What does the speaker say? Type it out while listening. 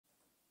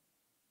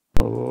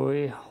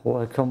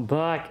Welcome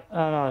back,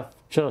 and I've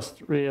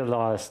just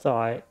realized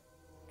I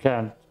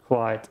can't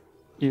quite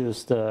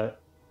use the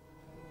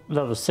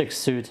level 6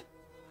 suit.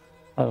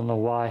 I don't know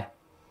why.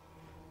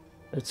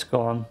 It's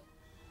gone.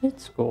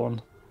 It's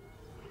gone.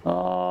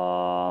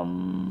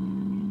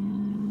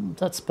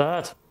 That's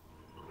bad.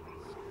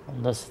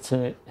 Unless it's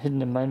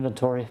hidden in my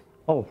inventory.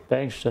 Oh,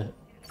 bang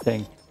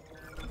thing.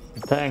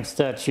 Bang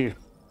statue.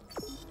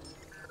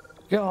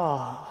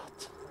 God.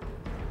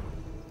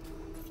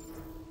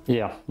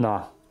 Yeah,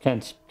 nah.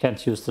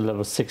 Can't use the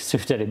level 6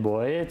 suit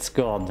anymore. It's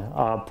gone.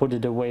 I'll put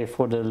it away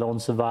for the lone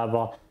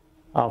survivor.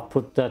 I'll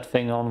put that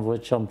thing on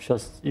which I'm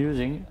just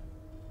using.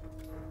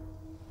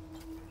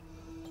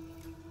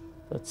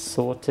 That's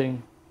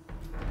sorting.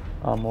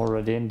 I'm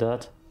already in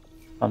that.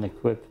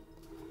 Unequip.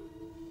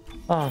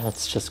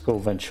 Let's just go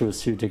Ventura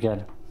suit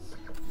again.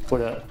 For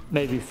the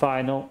maybe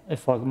final,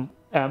 if I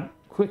am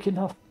quick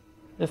enough.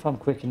 If I'm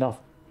quick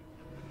enough.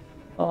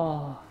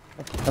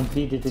 If I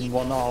complete it in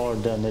 1 hour,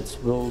 then it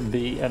will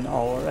be an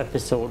hour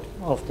episode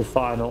of the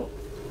final.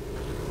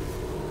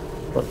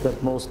 But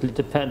that mostly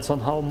depends on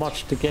how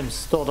much the game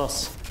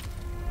stutters.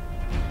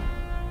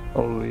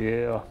 Oh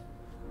yeah.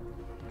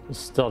 The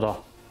stutter.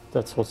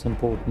 That's what's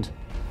important.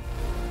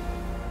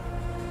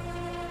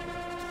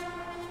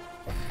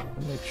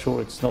 Make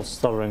sure it's not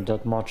stuttering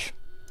that much.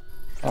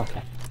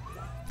 Okay.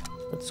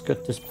 Let's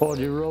get this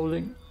party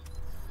rolling.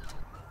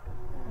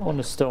 On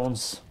the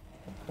stones.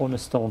 On the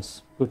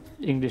stones. Good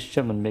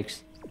English-German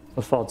mix.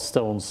 Without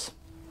stones.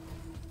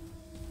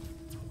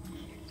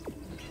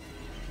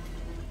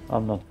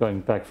 I'm not going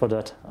back for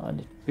that. I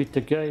need to beat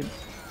the game.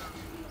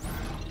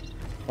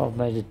 I've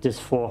made it this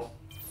far.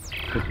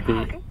 Could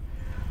be.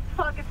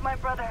 Fuck, it's my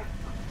brother.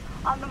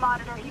 On the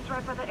monitor, he's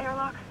right by the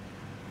airlock.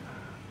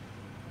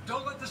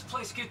 Don't let this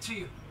place get to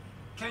you.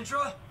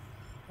 Kendra,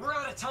 we're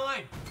out of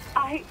time.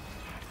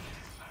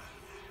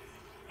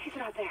 He's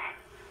not there.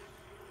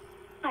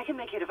 I can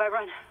make it if I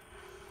run.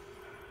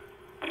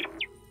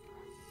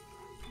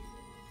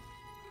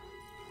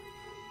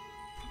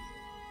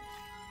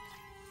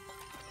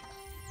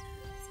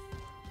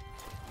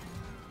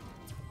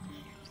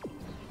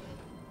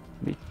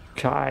 Be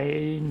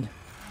kind.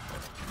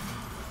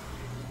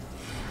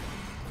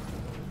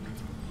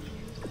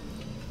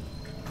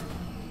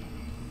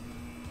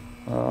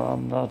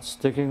 I'm not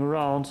sticking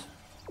around.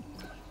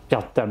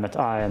 God damn it,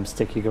 I am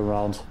sticking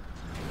around.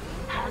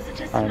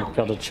 I ain't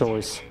got a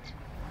choice.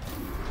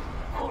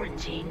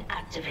 Quarantine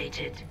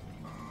activated.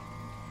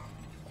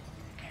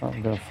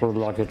 I'm gonna throw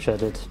luggage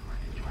at it.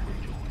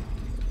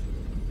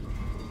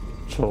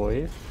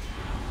 Joy.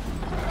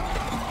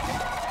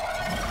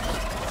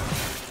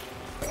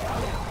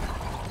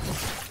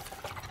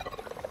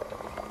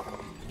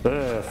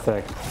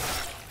 Perfect.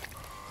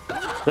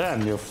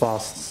 Damn, you're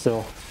fast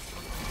still.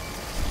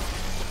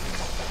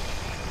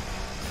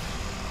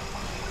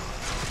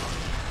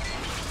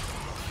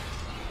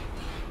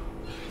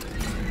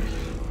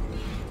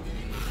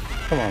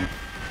 Come on.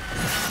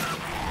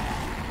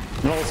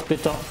 No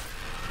spitter.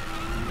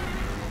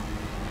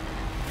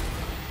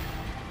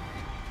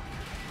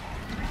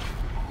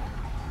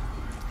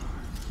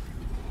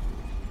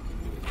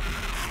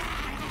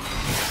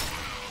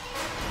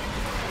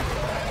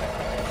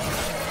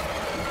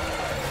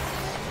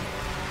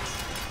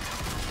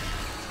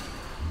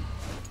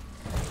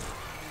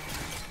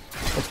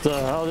 What the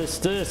hell is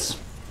this?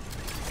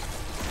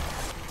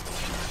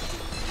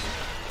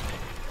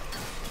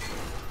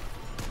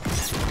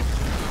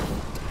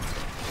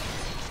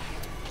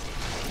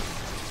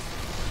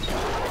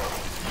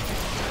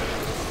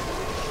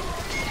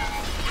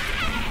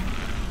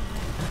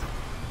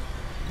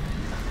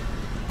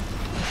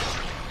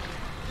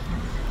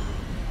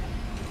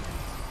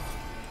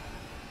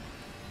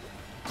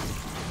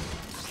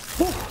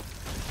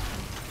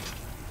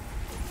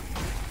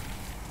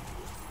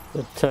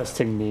 They're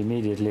testing me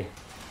immediately.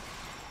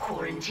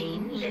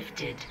 Quarantine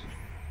lifted.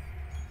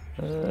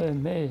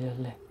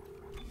 Immediately.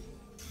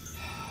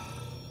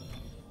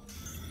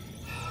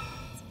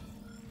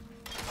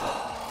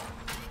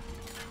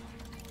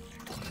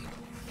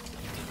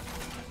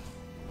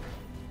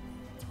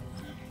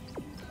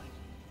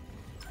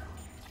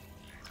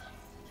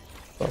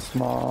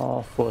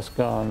 Plasma, force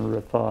gun,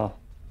 ripper.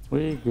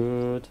 We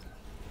good.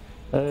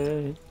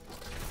 Hey.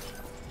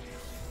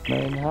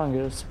 Main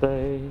hangar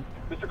space.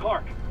 Mr.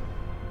 Clark,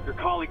 your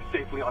colleague's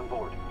safely on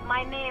board.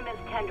 My name is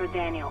Kendra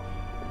Daniels.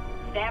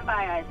 Stand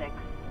by, Isaac.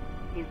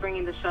 He's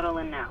bringing the shuttle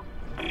in now.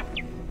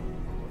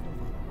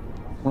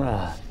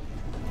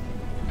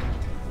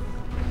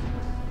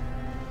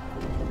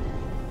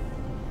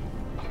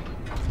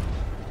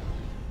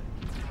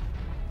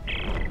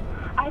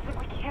 Isaac,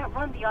 we can't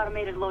run the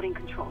automated loading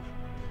controls.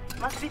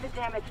 Must be the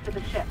damage to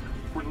the ship.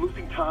 We're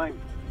losing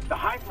time. The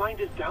hive mind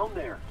is down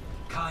there.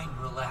 Kind,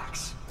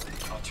 relax.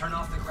 I'll turn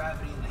off the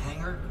gravity in the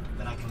hangar,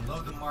 then I can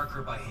load the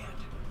marker by hand.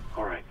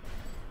 All right.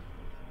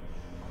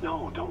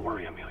 No, don't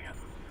worry, Amelia.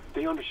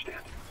 They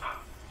understand.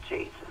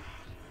 Jesus.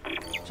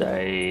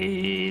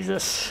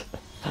 Jesus.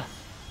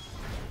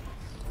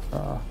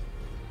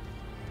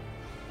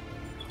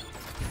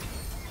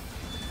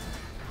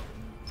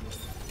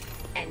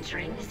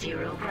 Entering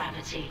zero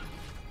gravity.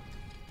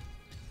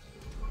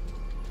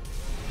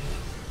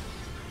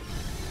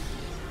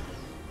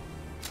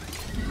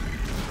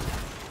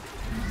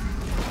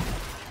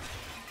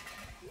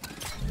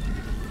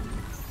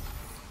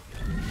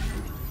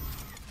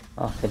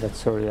 Okay,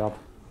 let's hurry up.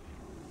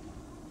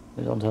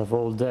 We don't have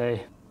all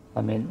day.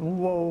 I mean,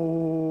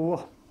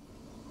 whoa!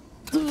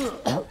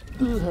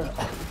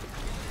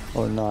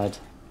 Or night.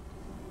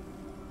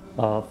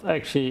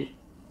 Actually,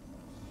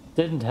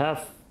 didn't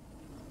have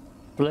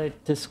played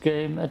this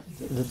game at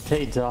the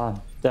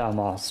daytime. Damn,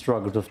 I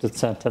struggled with the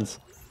sentence.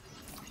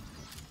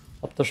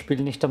 Hab das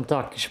Spiel nicht am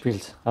Tag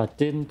gespielt. I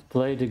didn't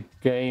play the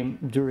game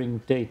during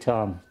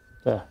daytime.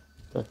 There,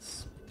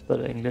 that's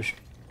better English.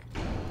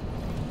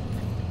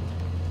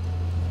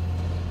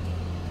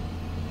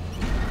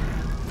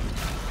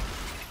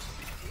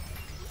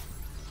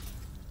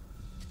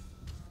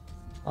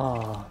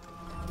 Ah.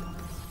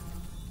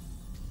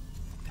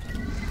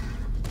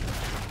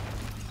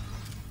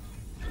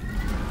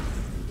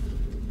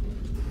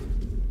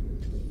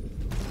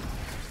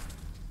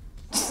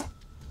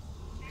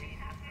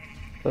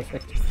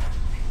 Perfect.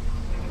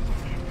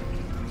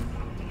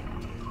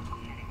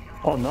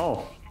 Oh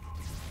no.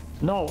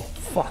 No,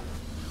 fuck.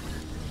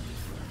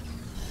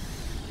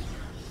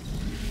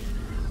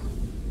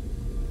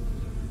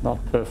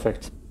 Not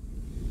perfect.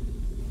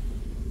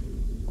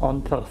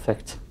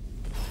 Unperfect.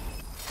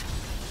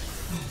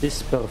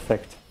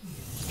 Disperfect.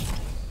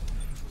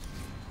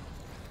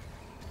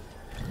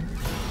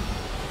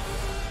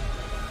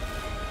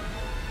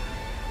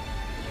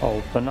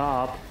 Open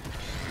up.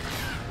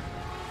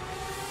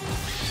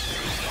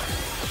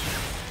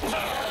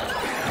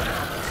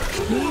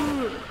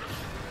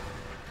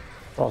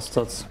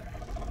 Bastards.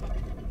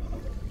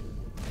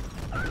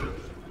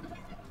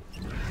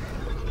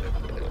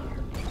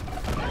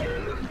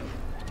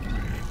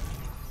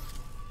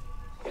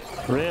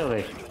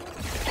 Really?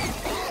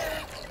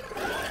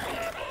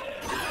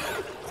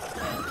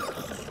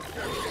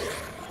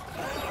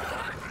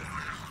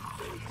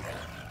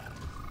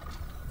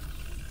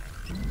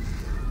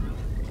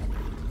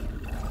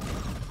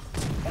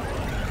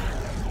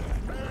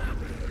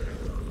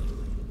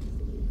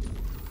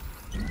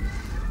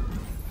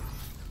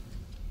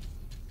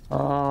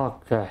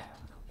 Okay,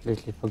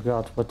 completely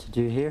forgot what to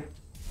do here.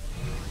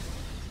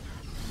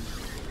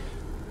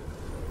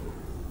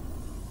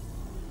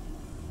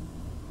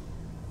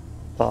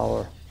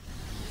 Power.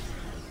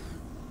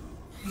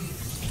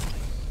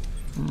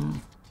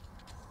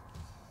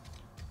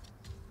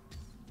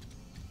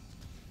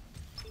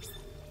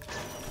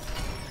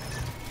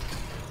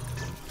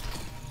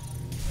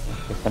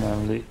 I can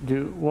only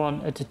do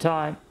one at a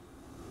time.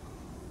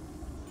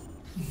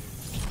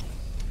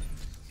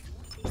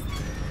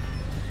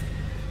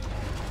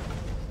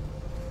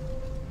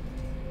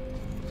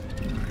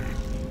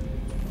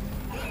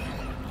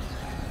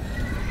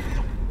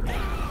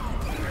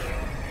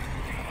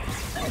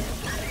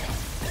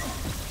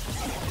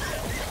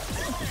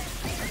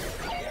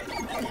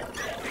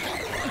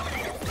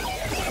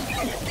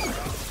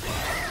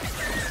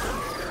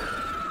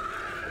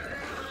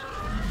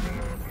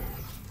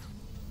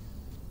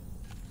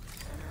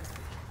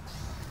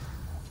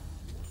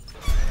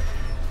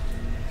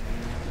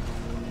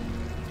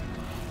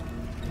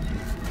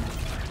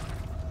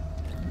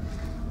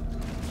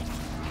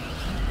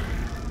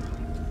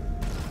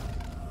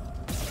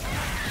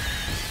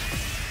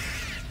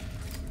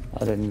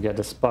 I didn't get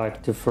a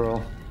spike to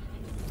throw.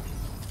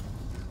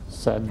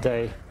 Sad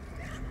day.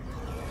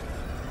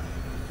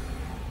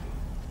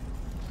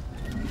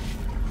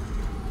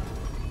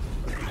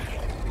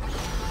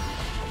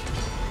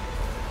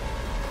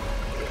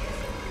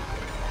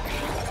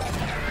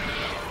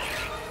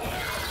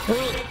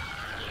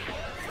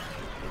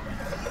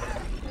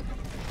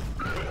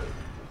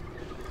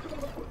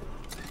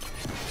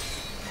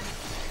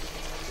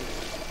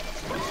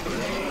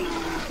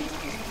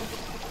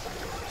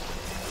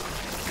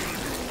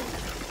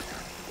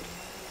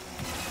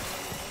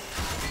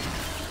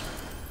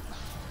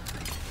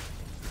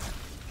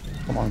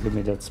 Come on, give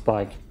me that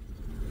spike.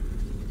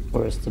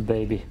 Where's the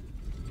baby?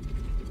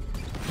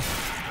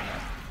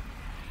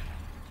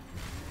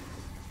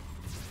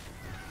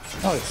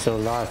 Oh, it's still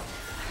alive.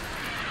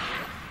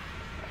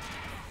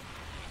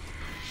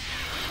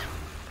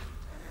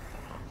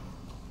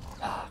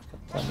 Ah,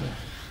 God damn it.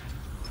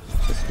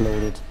 Just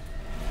loaded.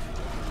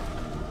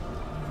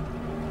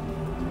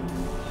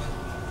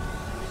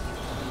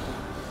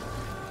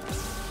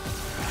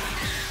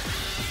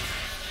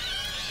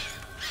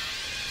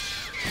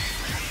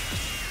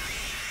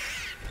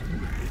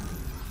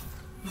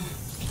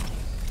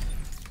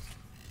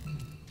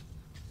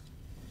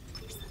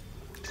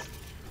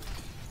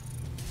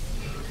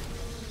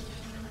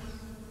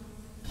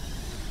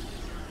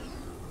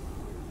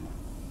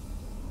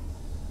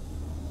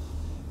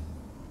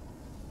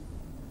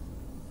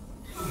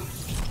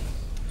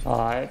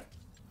 I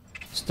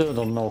still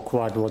don't know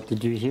quite what to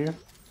do here.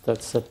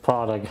 That's the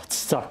part I got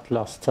stuck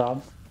last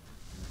time.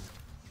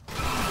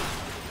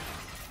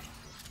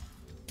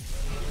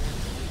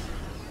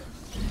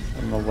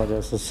 And know where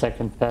there's a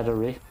second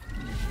battery.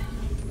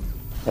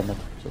 Damn it,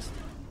 just...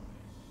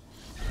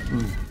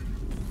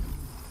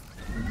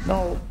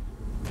 No!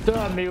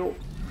 Damn you!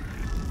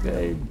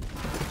 Game.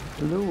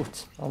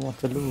 Loot. I want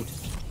the loot.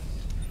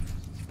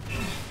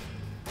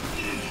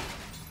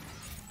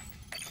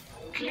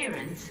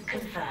 Clearance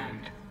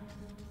confirmed.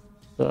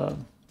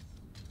 Damn.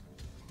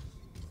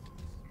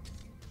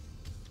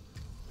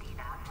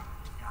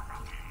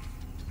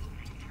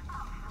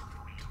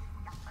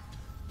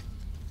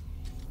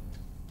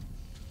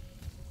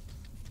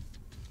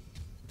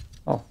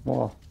 Oh,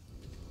 more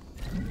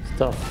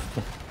stuff.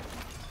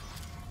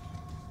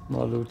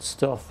 More loot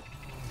stuff.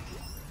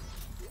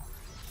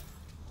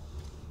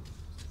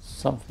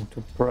 Something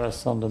to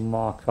press on the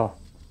marker.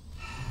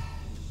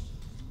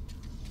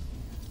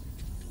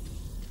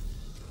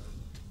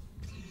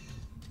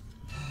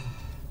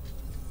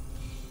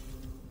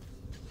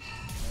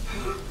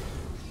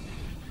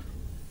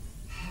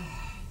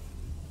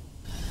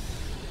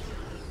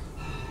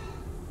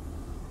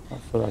 I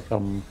feel like I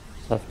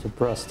have to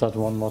press that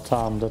one more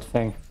time, that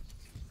thing.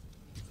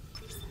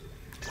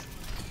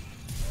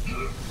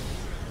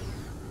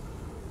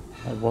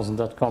 It wasn't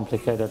that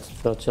complicated,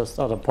 they're just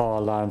other power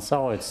lines.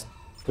 Oh, it's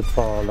the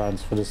power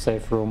lines for the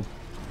safe room.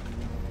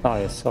 Oh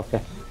yes,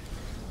 okay.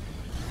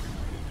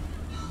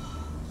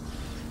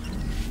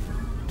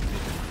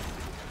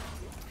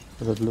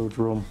 For the loot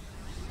room.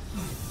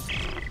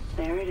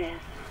 There it is.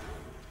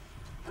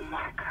 The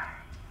marker.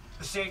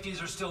 The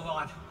safeties are still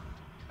on.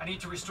 I need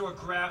to restore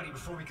gravity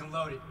before we can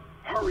load it.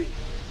 Hurry,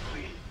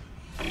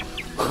 please.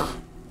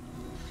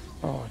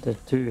 Oh, the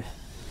two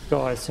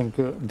guys and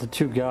the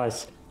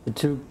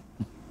two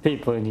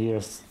people in here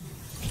is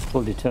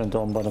fully turned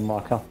on by the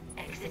marker.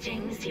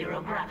 Exiting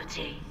zero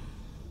gravity.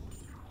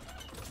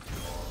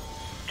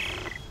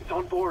 It's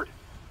on board.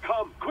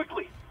 Come,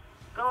 quickly.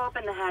 Go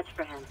open the hatch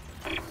for him.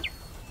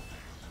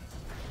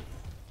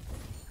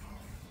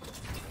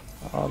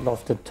 I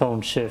love the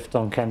tone shift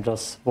on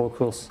Kendra's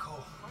vocals.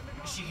 Cool.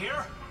 Is she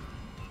here?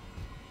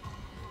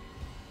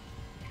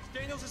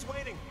 Daniels is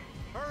waiting.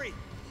 Hurry.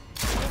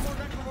 No more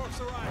necromorphs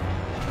arrive.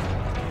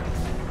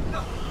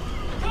 No!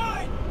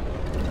 Guide!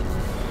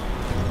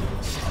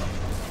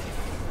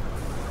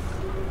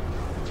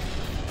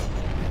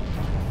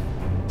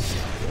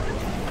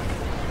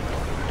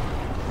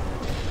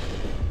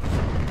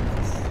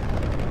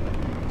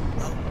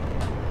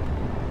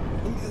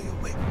 Amelia,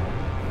 wait.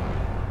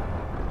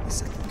 We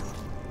said we'd go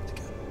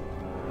together.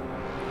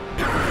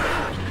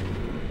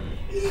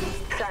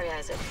 Sorry,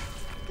 Isaac.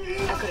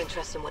 I couldn't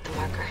trust him with the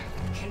marker.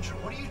 Kendra,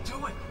 what are you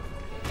doing?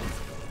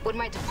 What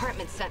my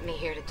department sent me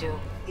here to do.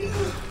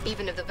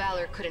 Even if the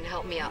Valor couldn't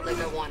help me out like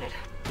I wanted.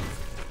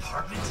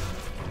 Department?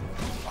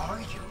 Who are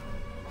you?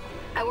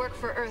 I work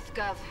for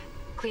EarthGov,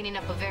 cleaning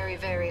up a very,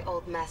 very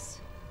old mess.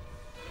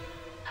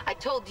 I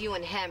told you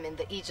and Hammond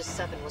that Aegis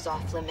 7 was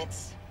off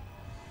limits.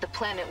 The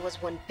planet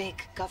was one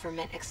big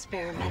government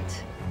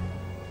experiment.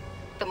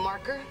 The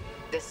marker,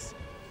 this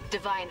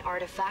divine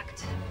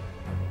artifact,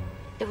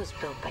 it was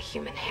built by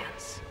human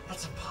hands.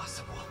 That's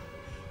impossible.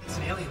 It's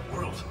an alien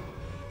world.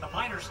 The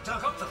miners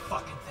dug up the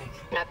fucking thing.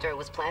 After it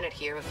was planted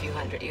here a few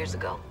hundred years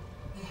ago.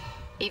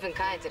 Even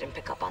Kind didn't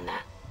pick up on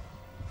that.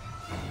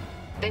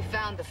 They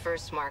found the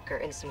first marker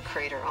in some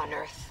crater on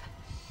Earth.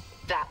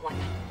 That one.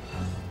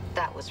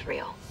 That was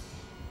real.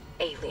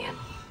 Alien.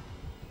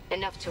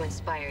 Enough to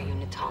inspire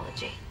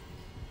unitology.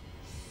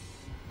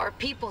 Our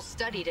people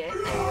studied it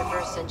and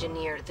reverse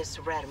engineered this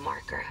red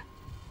marker.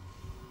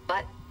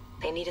 But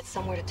they needed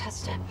somewhere to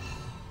test it.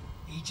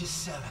 Aegis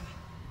 7.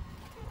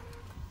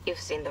 You've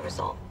seen the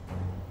result.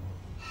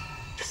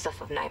 The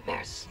stuff of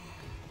nightmares.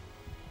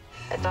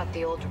 I thought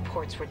the old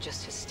reports were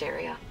just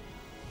hysteria.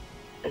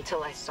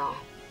 Until I saw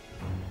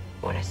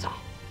what I saw.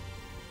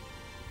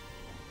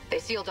 They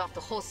sealed off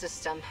the whole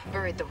system,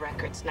 buried the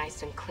records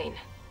nice and clean.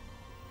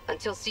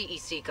 Until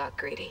CEC got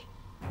greedy.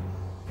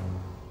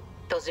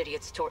 Those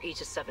idiots tore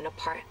Aegis 7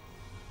 apart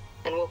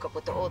and woke up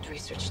with the old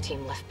research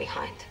team left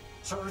behind.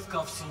 So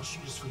EarthGov sends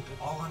you to sweep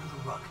it all under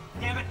the rug.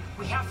 Damn it,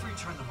 we have to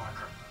return the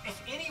marker.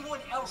 If anyone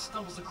else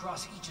stumbles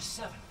across Aegis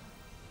 7...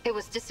 It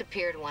was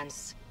disappeared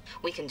once.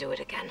 We can do it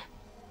again.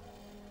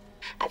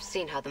 I've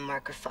seen how the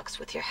marker fucks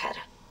with your head.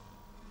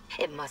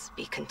 It must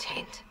be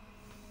contained.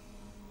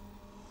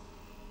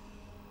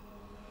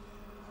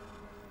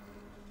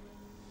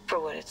 For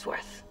what it's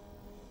worth,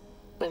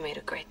 we made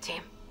a great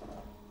team.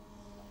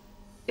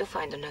 You'll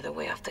find another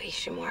way off the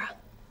Ishimura.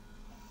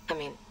 I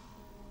mean,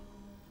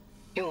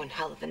 you're one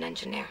hell of an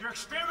engineer. Your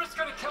experiment's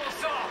gonna kill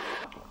us all!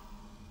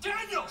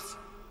 Daniels!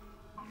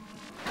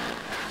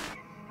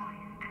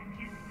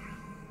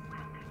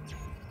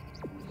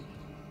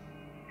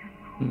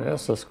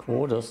 Nurse's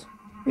quarters.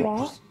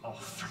 What? All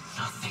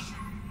for nothing.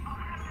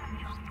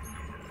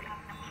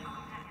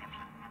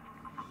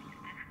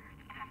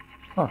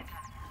 Huh.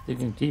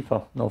 Digging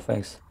deeper. No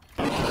thanks.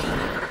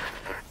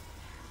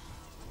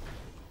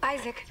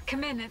 Isaac,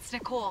 come in. It's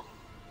Nicole.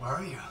 Where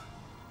are you?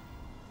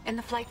 In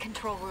the flight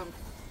control room.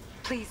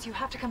 Please, you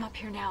have to come up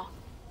here now.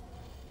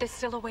 There's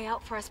still a way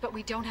out for us, but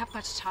we don't have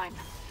much time.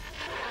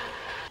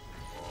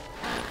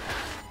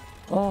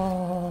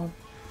 Oh,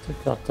 they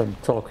got them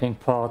talking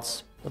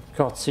parts, the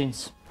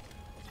cutscenes.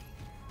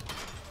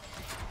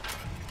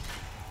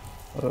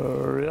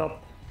 Hurry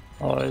up,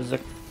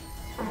 Isaac.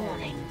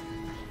 Warning.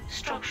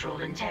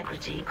 Structural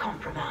integrity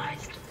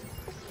compromised.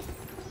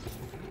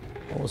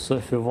 Also,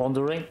 if you're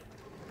wondering,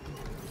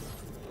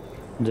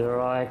 there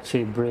are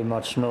actually pretty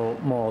much no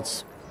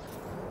mods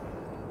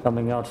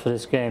coming out for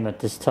this game at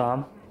this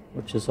time,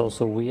 which is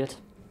also weird.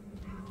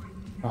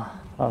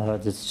 I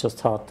heard it's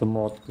just hard to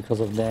mod because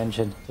of the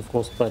engine, the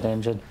Frostbite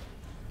engine.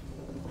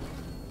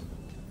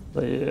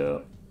 But yeah.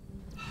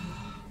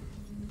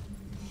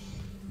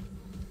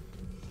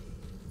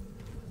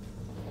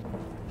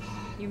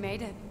 You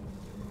made it.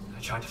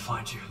 I tried to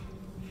find you.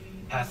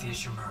 Half the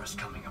Ishimura's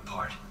coming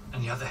apart,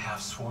 and the other half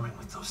swarming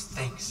with those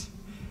things.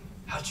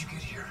 How'd you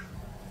get here?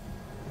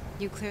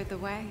 You cleared the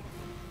way.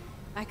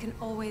 I can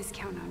always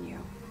count on you.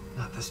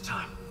 Not this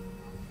time.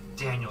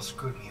 Daniel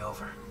screwed me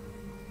over.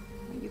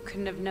 You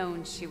couldn't have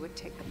known she would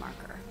take the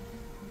marker.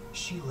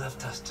 She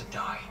left us to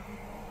die.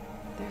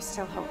 There's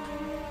still hope.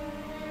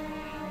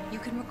 You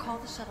can recall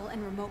the shuttle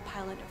and remote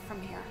pilot it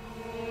from here.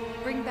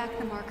 Bring back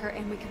the marker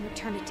and we can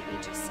return it to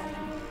Aegis 7.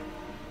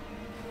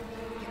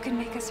 You can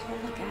make us whole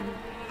again.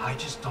 I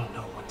just don't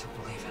know what to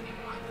believe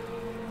anymore.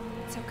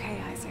 It's okay,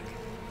 Isaac.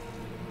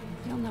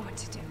 You'll know what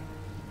to do.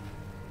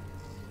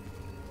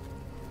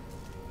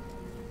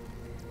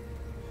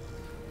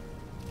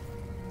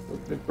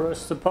 Let me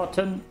press the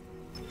button.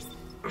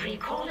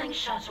 Recalling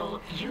shuttle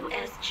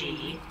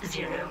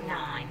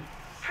USG-09.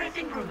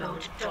 Prepping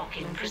remote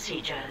docking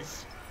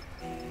procedures.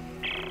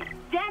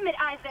 Damn it,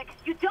 Isaac!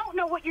 You don't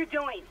know what you're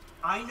doing!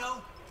 I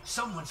know.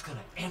 Someone's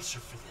gonna answer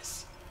for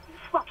this. You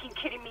fucking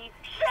kidding me?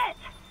 Shit!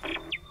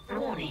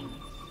 Warning.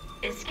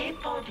 Escape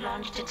pod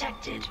launch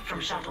detected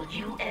from shuttle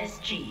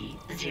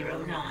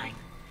USG-09.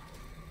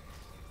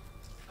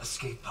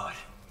 Escape pod.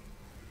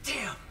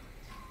 Damn!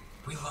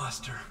 We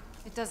lost her.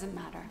 It doesn't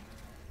matter.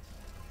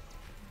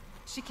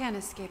 She can't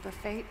escape her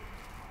fate.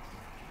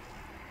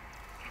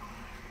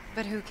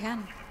 But who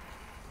can?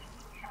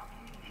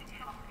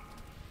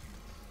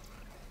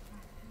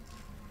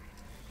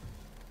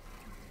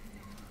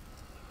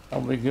 Here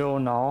we go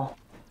now,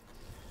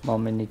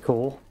 Mommy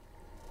Nicole.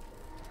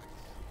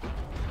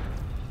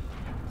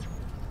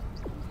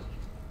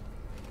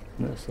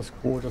 Mrs.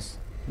 Quarters.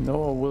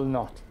 No, I will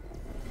not.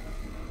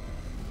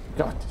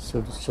 God, this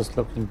suit is just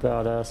looking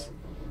badass.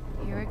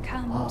 Here it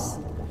comes.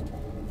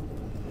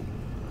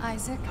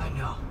 Isaac? I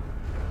know.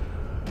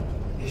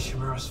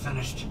 Ishimura's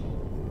finished.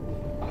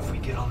 If we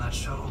get on that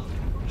shuttle,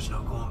 there's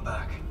no going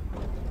back.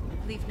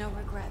 Leave no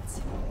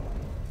regrets.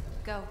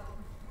 Go.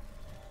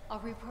 I'll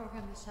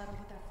reprogram the shuttle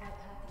with our flight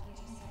path to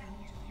Aegis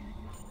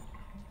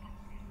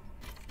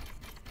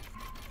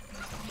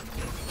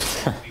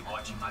 7. Be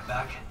watching my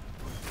back.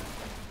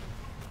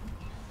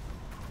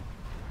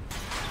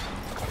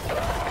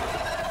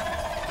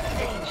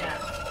 Danger.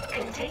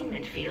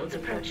 Containment fields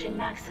approaching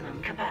maximum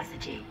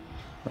capacity.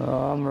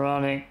 I'm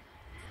running.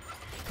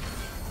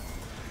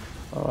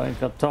 I ain't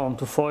got time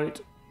to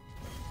fight.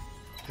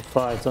 The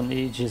fight on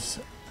Aegis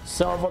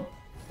 7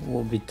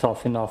 will be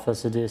tough enough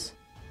as it is.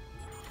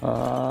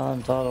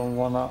 And I don't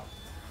wanna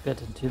get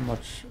into too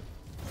much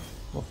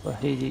of a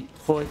heady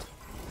fight.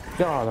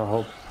 God, I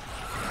hope.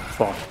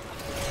 Fuck.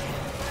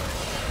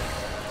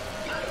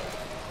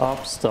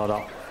 Up, start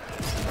up.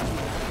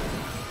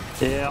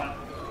 Yeah.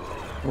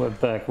 We're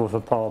back with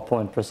a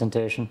PowerPoint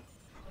presentation.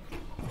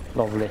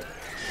 Lovely.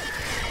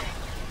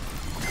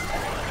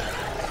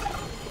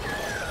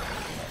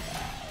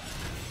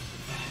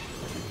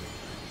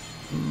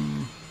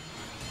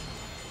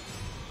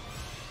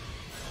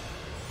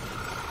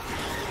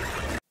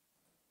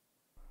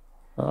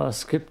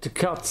 Skip the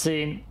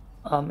cutscene.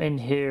 I'm in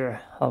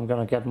here. I'm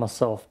gonna get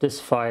myself this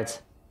fight,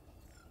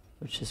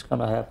 which is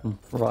gonna happen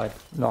right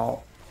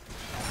now.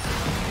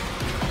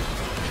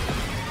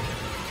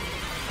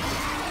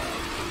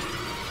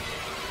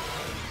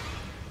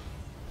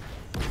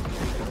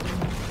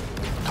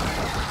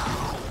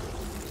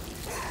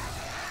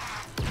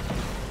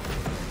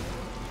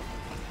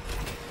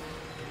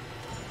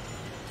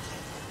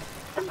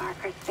 The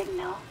marker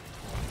signal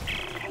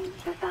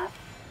changes us,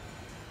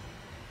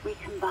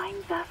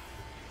 recombines us,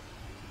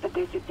 but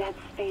there's a dead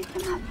space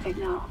in that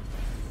signal.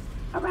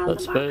 Around Dead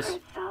the marker space.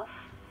 itself,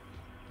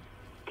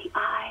 the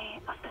eye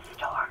of the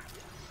storm.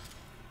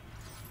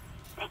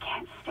 They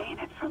can't stay in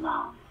it for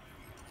long.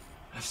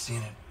 I've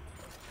seen it.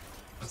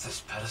 With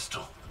this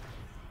pedestal.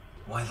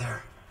 Why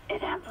there?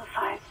 It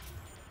amplifies.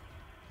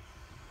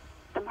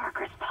 The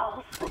marker's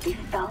pulse will be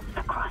felt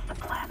across the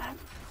planet.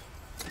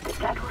 The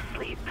dead will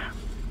sleep,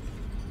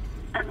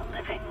 and the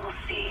living will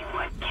see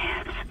what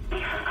can't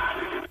be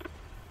forgotten.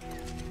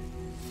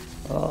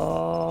 I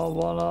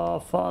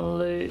wanna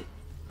finally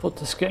put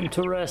this game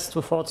to rest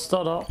without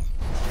stutter. So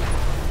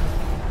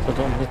I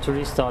don't need to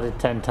restart it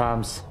 10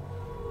 times.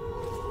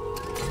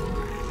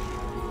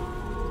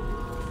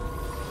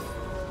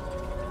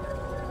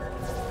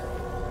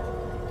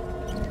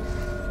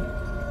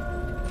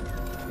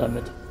 Damn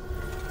it.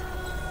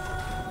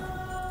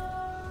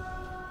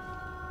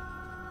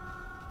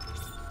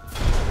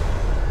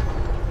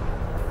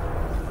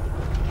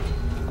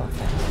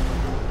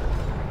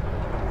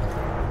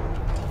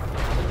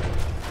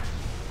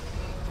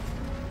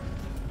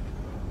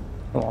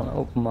 Come on,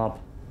 open up.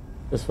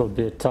 This will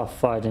be a tough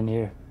fight in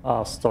here.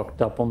 Ah,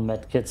 stocked up on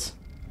medkits.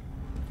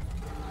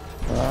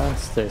 And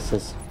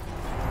stasis.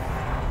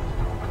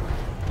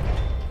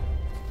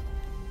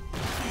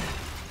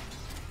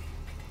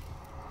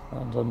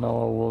 I don't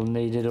know, I will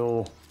need it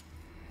all.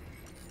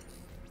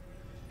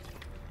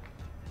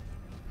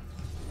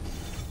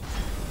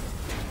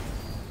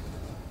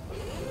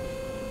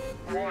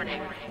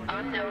 Warning,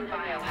 unknown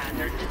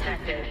biohazard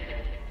detected.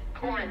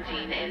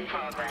 Quarantine in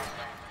progress.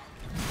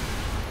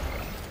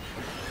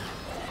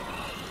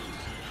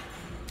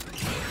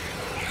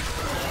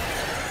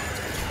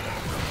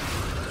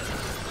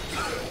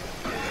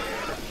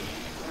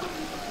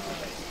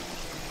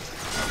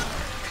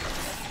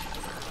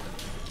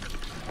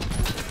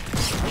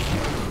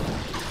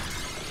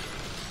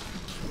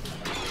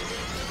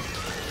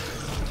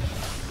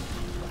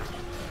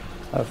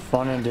 Have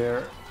fun in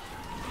there.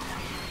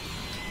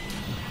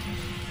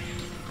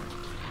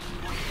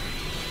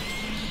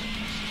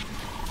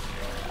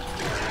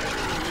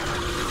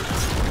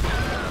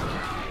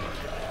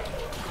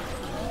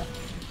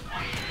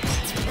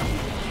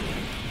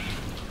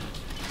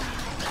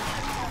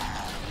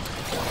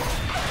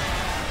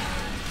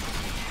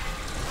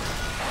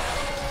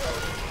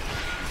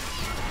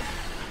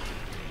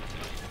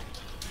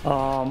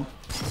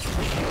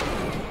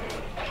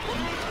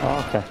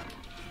 Okay.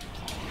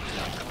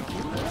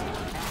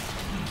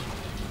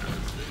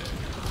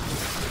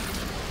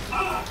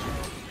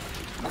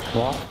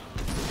 What?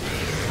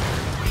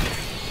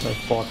 The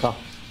fucker.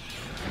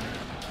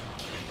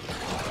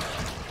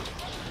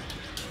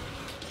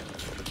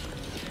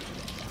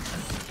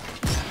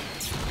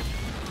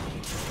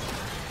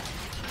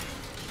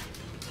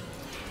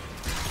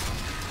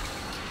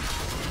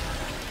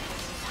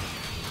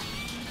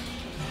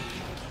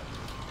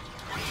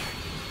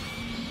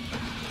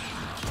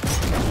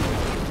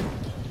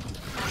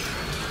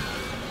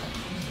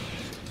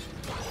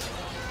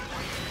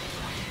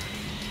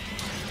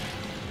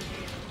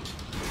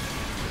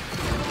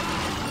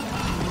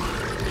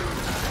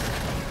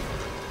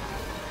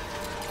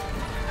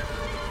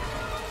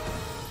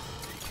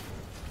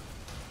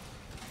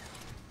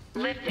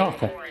 Lifting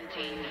Okay.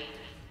 quarantine.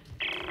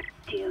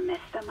 Do you miss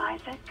them,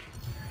 Isaac?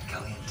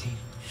 Kelly and team?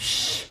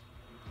 Shh.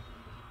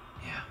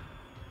 Yeah.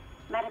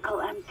 Medical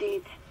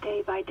emptied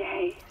day by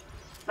day.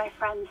 My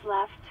friends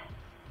left,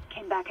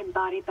 came back in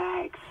body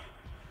bags,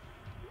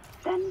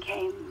 then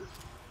came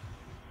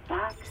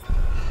back.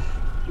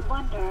 You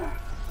wonder,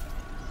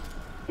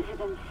 is it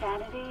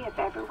insanity if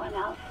everyone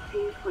else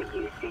sees what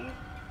you see?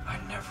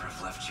 I'd never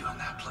have left you in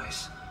that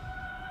place.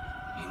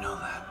 You know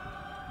that.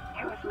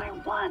 It was my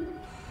one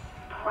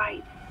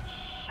bright,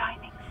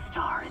 shining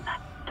star in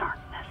that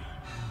darkness.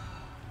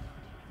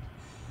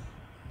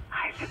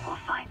 Isaac will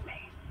find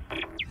me.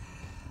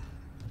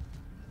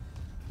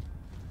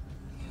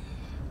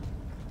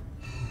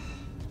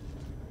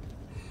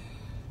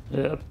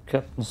 Yep,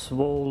 Captain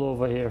Swole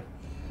over here.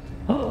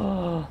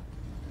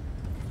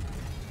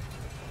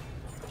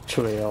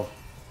 Betrayal.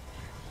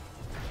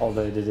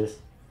 Already did this.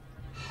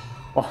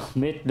 Oh,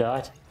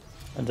 midnight.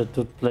 And that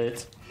would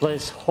plays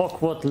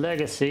Hogwarts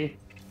Legacy.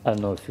 I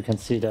don't know if you can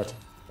see that.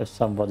 If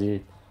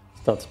somebody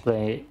starts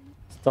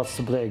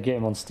to play a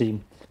game on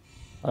Steam.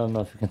 I don't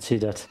know if you can see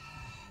that.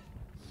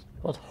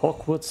 But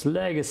Hogwarts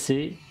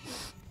Legacy.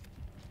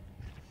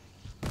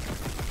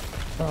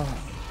 Oh,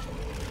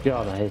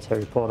 God, I hate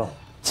Harry Potter.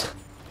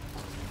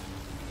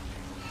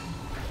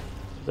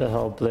 The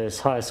hell plays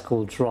high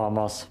school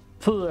dramas.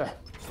 Puh.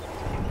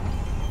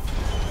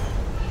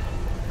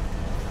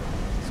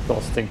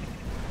 Disgusting.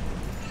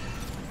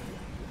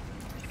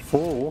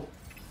 4.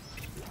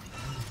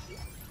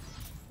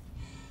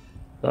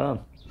 Damn.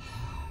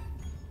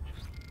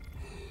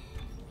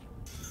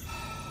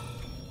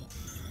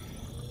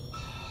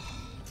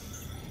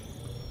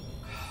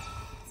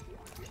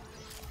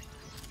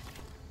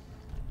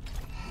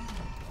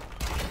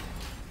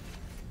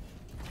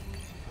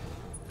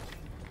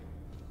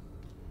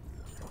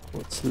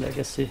 What's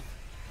legacy?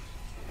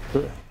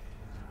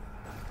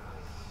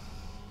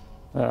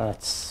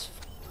 It's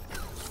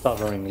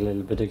stuttering a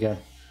little bit again.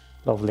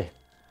 Lovely.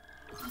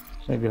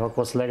 Maybe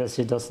Hogwarts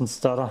Legacy doesn't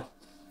stutter.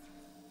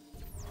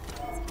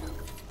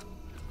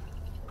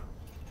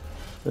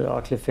 The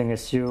ugly thing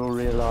is you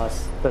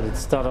realize that it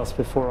stutters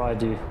before I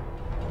do.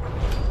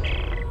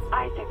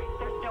 Isaac,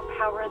 there's no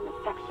power in this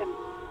section.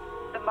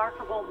 The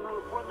marker won't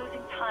move. We're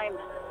losing time.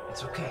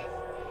 It's okay.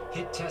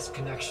 Hit test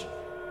connection.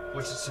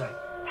 What's it say?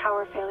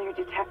 Power failure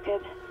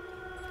detected.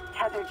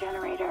 Tether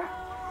generator.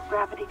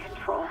 Gravity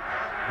control.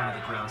 One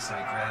of the ground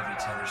side gravity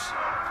tethers.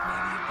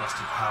 Maybe a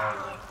busted power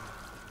line.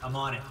 I'm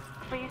on it.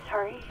 Please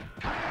hurry.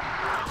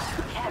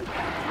 Can't wait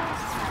now.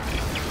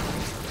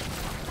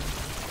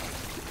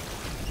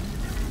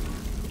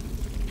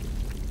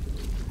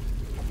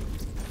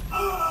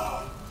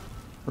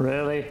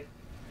 Really?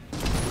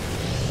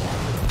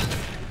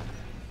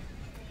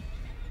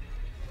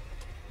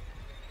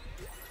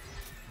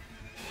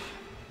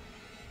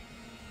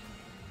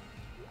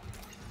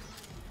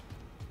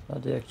 Are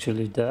they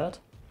actually dead?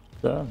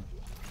 Damn.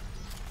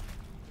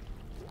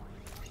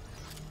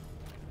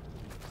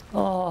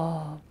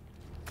 Oh,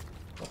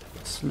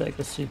 this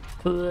legacy.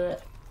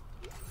 Blech.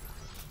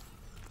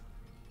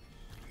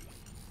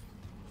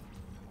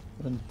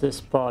 When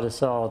this part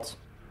is out,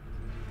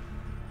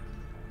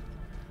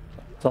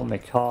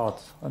 Atomic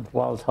Heart and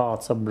Wild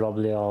Hearts are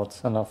probably out,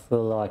 and I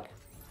feel like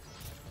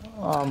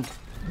I'm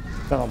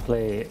gonna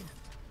play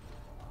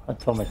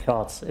Atomic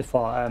Hearts if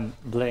I am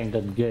playing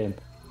that game,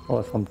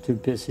 or if I'm too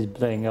busy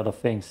playing other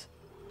things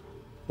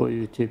for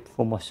YouTube,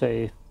 for my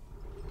save.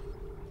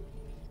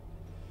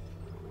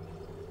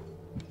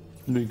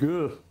 Be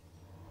good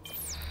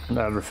and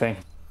everything.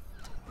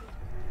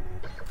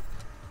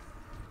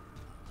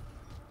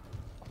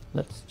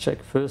 Let's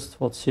check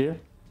first what's here.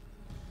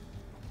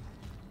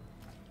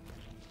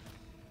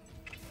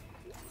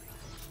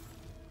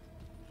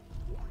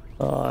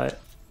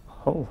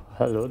 Oh,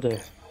 hello there.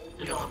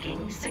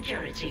 Logging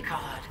security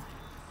card.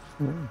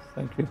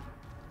 Thank you.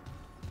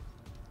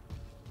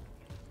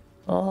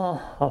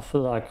 Oh, I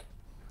feel like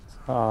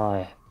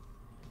I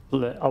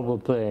will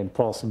play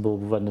Impossible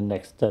when the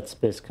next Dead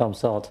Space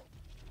comes out.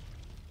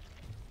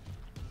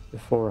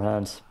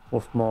 Beforehand,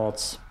 with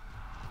mods.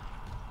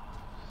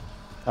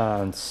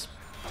 And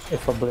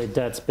if I play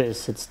Dead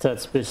Space, it's Dead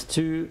Space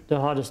 2, the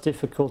hardest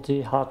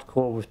difficulty,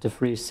 hardcore with the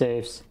free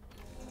saves.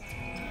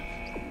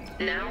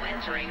 Now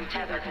entering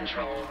tether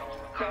control.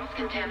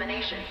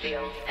 Cross-contamination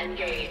field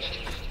engaged.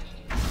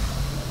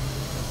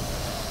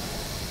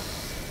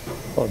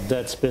 Or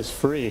Dead Space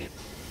 3.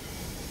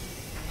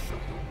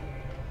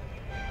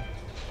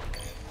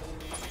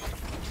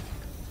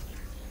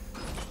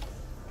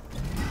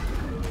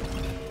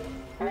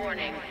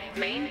 Warning,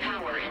 main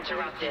power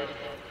interrupted.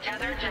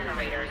 Tether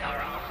generators are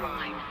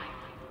offline.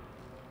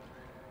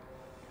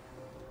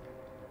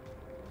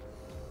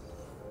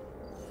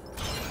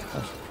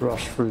 Let's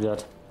rush through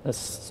that.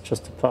 That's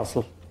just a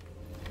puzzle.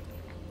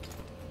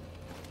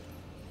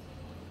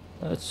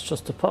 It's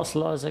just a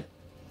puzzle, Isaac.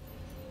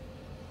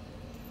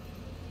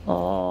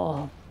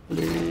 Oh,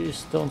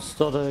 please don't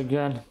stutter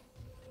again.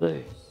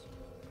 Please.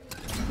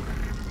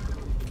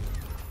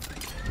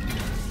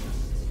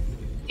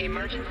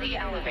 Emergency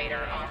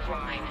elevator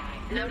offline.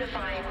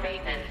 Notifying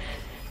maintenance.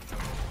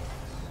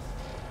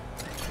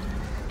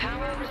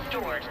 Power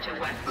restored to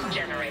west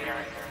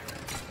generator.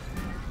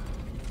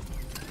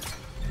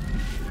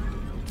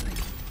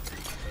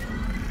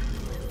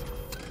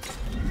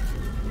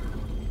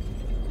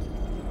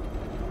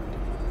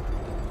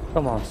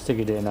 Come on, stick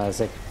it in,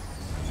 Isaac.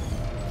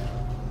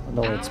 I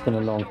know it's been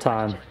a long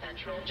time.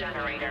 Central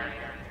generator.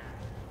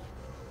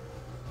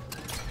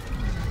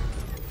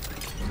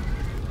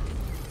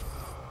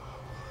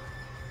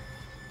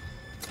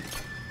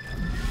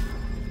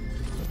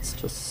 Let's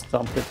just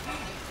stomp it.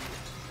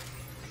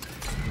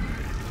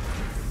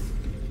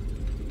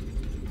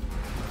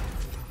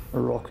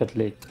 Rocket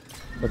League.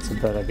 That's a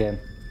better game.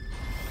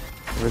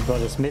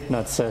 Everybody's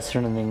midnight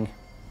sessioning.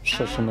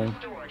 Power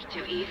restored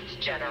to east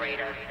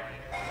generator.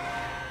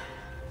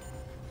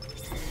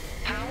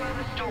 Power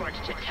restored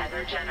to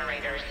tether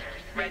generators.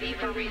 Ready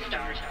for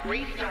restart.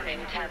 Restarting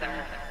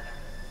tether.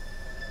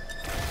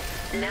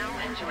 Now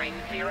entering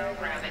zero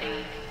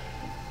gravity.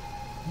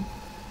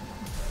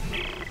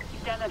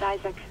 You've done it,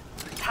 Isaac.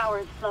 Power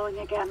is flowing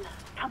again.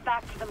 Come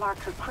back to the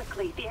marker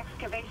quickly. The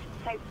excavation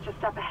site's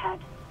just up ahead.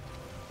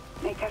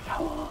 Make us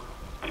whole.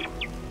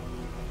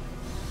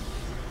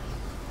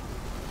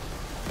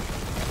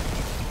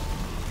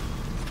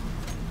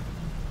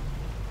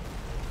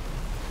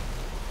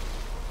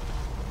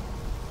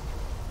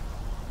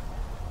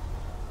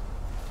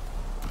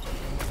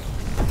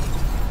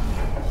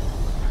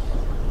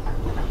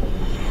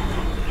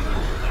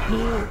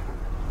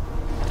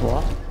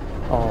 What?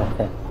 Oh,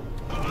 okay.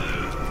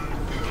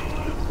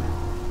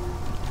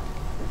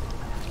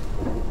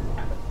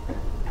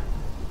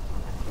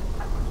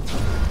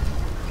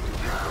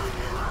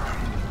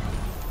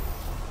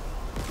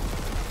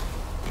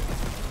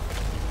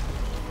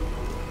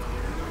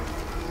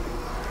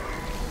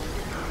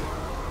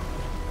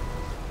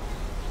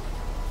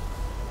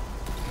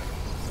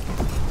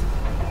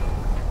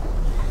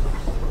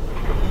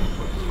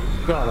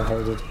 God, I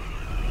hate it.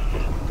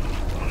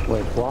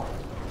 Wait, what?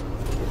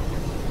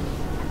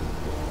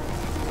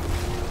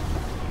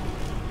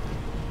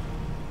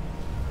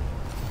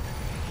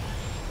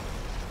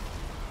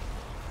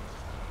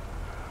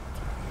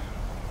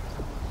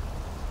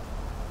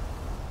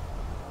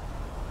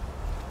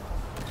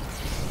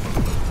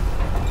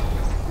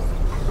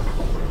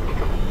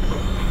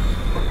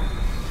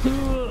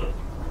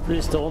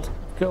 Please don't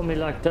kill me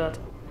like that.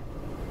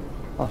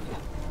 Okay.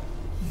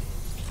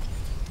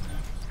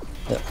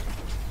 Yeah.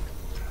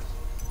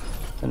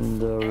 And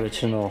the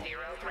original,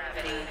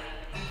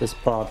 this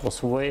part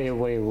was way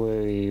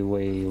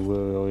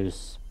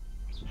worse.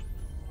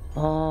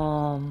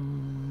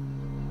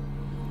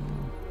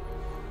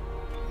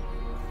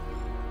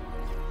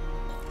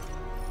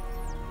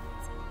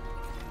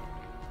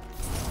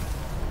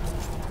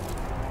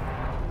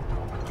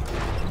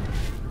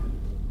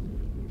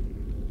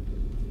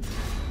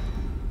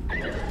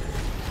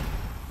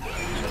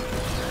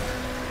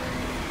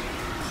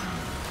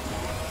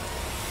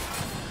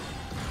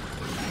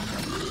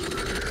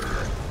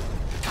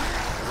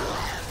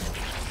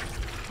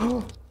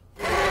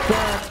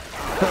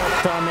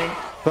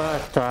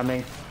 Perfect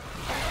timing.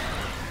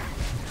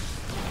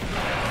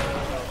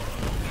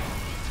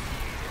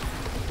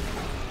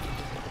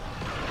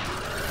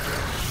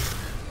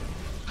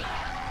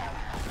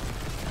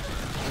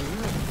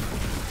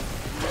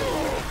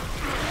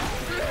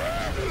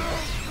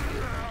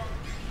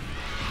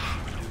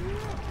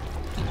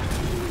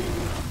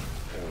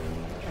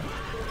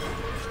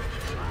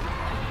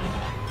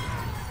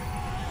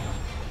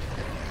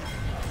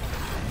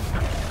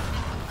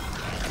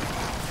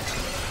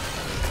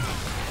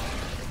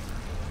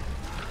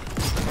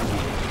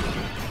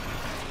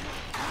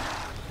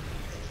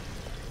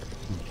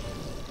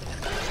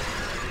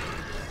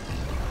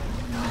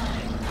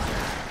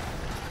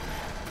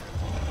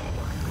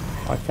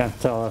 I can't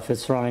tell if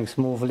it's running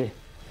smoothly.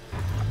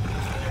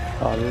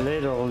 I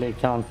literally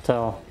can't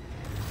tell.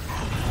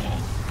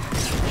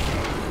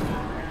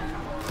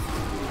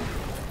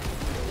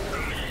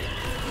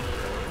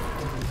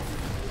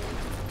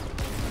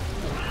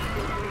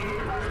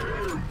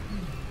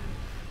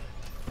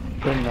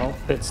 But no,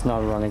 it's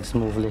not running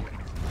smoothly.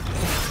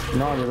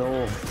 Not at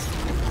all.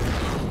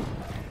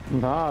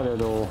 Not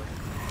at all.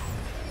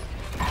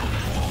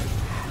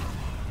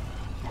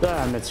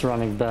 Damn, it's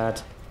running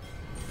bad.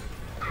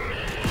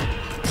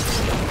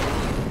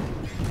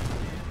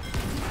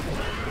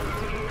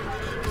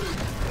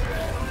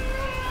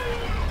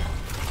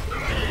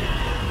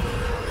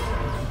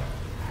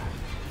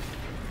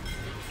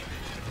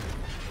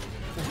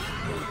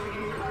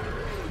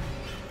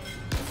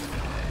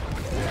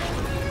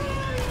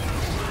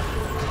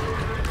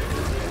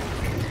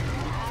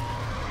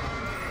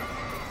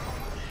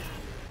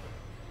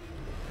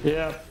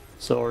 Yeah,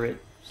 sorry.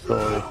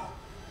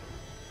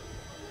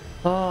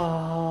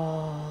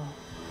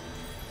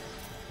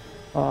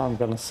 I'm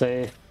gonna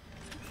save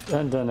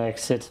and then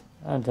exit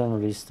and then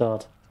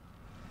restart.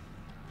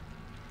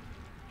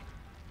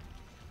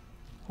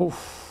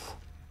 Oof.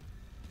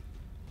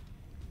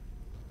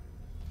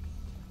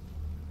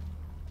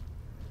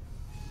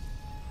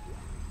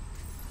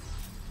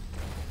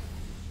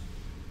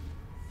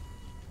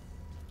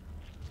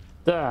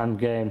 Damn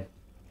game.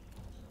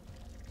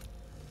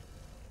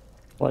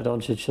 Why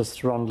don't you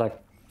just run like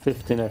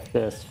 15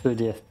 FPS,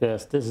 30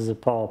 FPS? This is a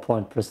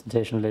PowerPoint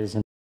presentation, ladies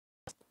and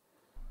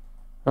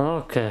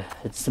gentlemen. Okay,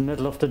 it's the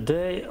middle of the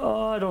day.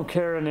 Oh, I don't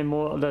care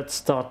anymore. Let's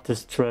start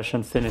this trash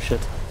and finish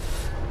it.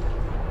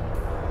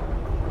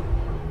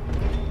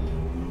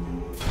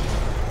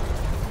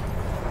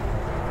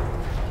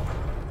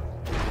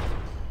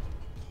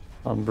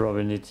 I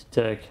will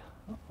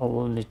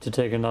need to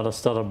take another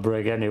startup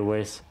break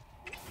anyways.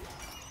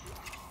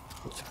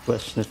 It's a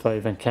question if I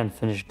even can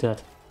finish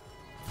that.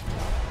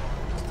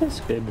 This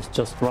game is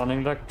just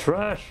running like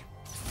trash.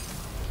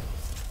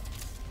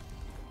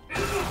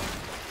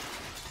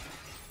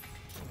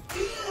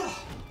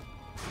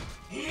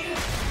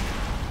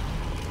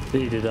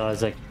 Beat it,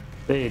 Isaac.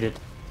 Beat it.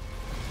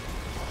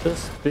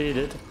 Just beat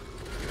it.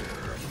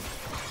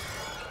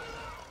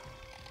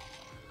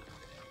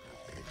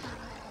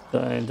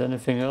 There ain't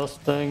anything else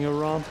staying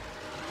around.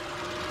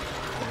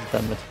 Oh,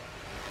 damn it.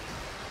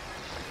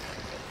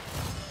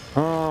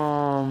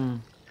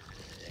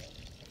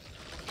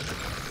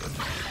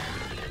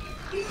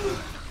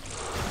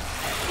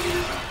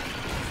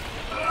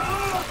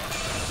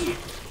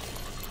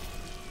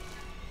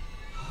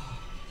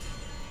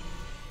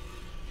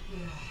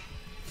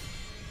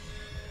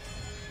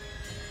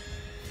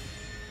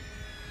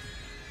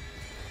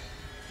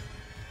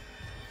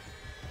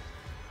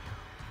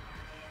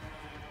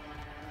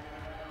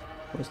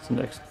 Where's the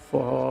next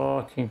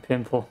fucking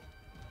pimple?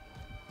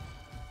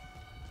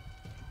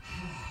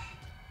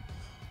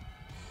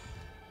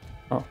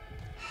 Oh.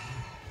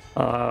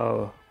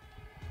 Oh.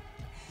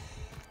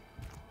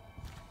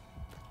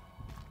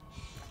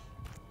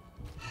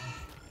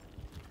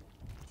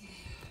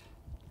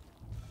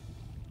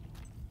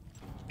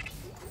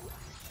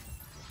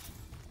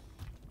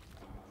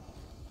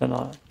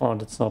 Oh,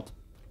 that's not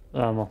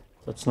ammo.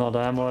 That's not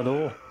ammo at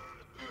all.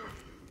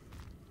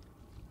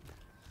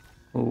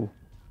 Ooh.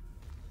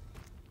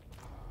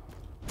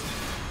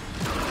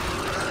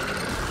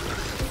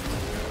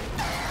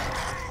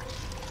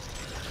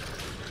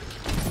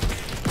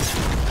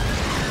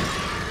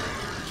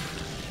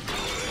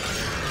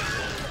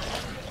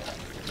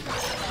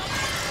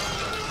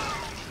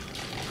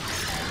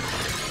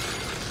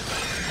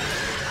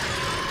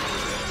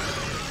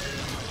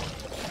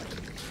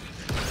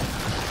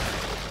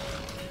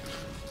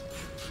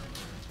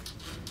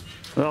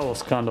 That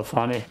was kind of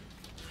funny.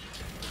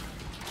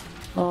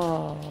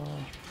 Oh.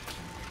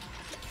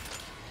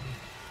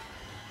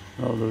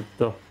 No loot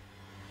though.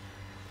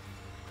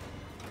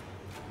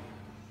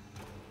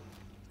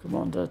 Come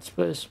on, Dead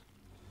Space.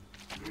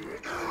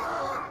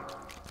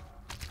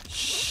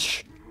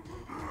 Shh.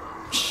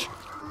 Shh.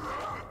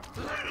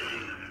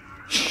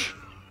 Shh.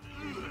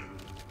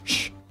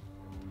 Shh.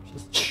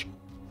 Just shh.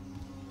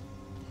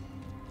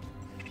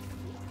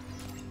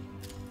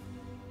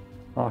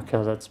 Okay,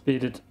 let's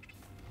beat it.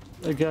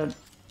 Again.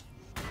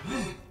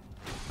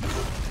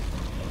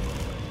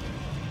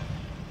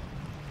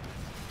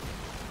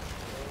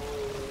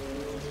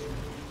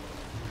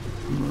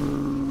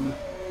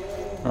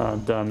 Ah,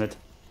 damn it.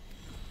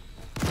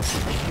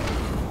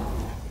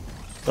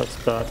 That's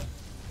bad.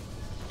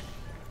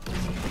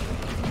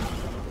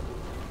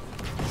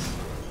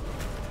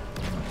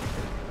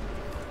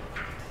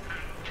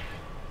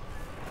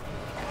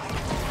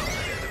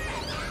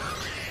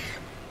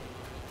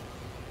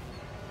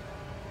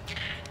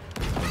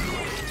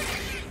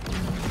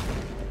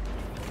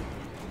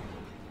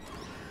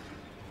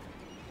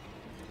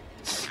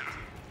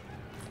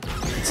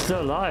 It's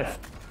still alive.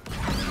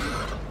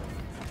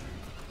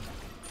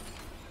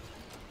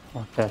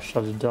 Okay,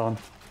 shut it down.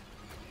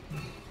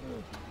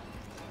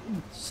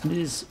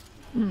 Sneeze.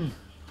 Need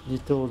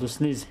to hold the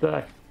sneeze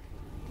back.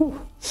 Whew.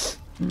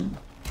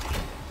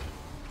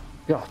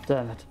 God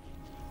damn it.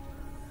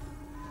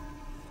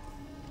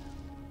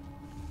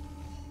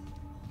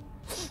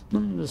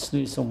 The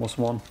sneeze almost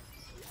won.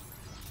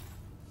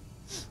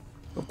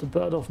 Got the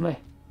bird off me.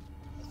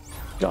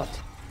 God.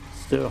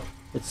 Still.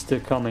 It's still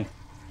coming.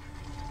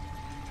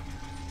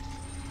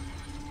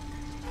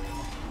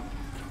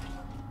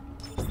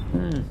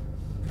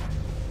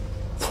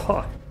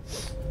 Fuck.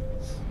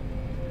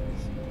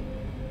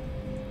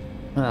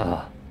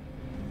 Ah.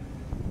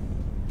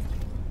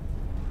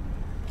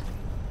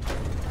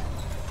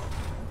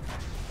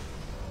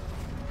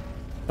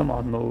 Come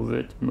on, move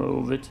it,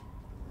 move it.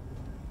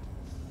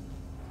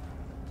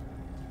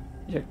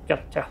 Yeah,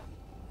 gotcha.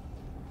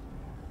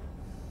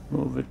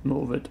 Move it,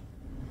 move it.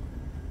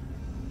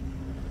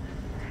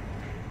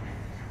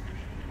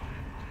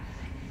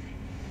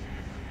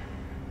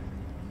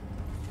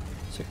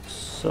 Six,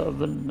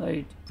 7,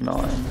 8,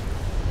 9.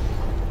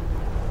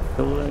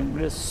 Killing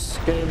this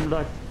game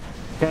like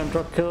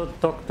Kendra killed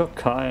Dr.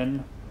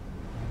 Kine.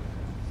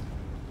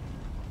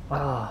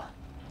 Ah,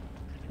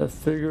 the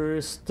figure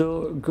is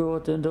still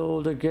good. In the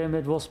older game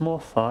it was more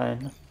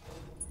fine.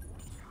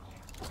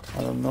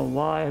 I don't know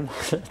why,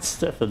 but it's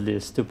definitely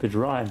a stupid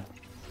rhyme.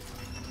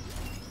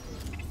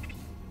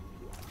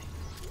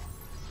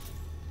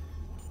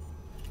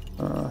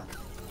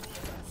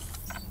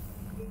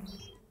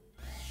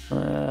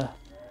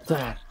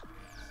 Damn.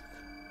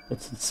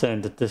 It's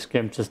insane that this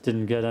game just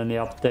didn't get any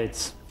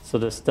updates, so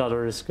the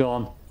stutter is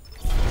gone.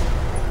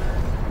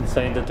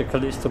 Insane that the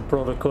Callisto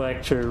protocol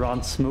actually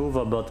runs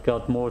smoother but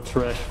got more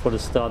trash for the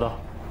stutter.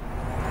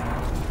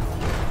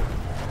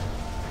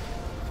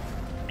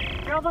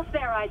 You're almost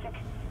there, Isaac.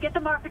 Get the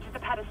marker to the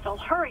pedestal.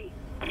 Hurry!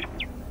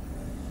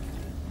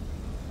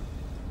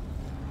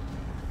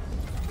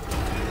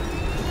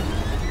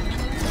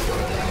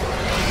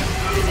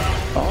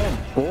 Oh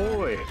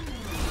boy!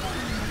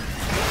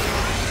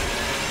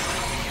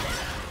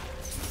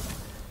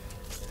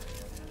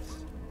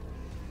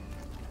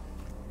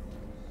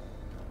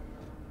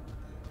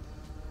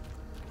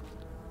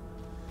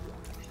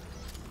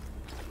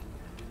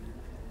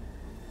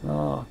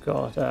 Oh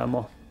god,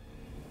 ammo.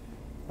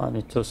 I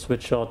need to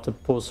switch out the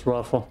pulse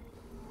rifle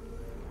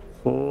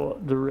for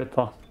the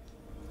Ripper.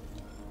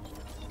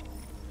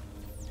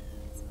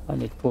 I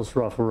need pulse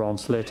rifle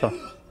rounds later.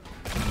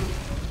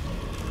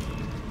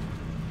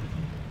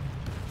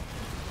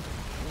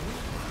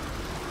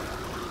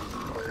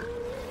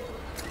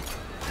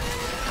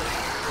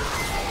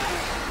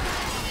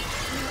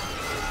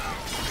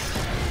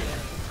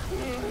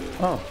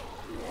 Oh.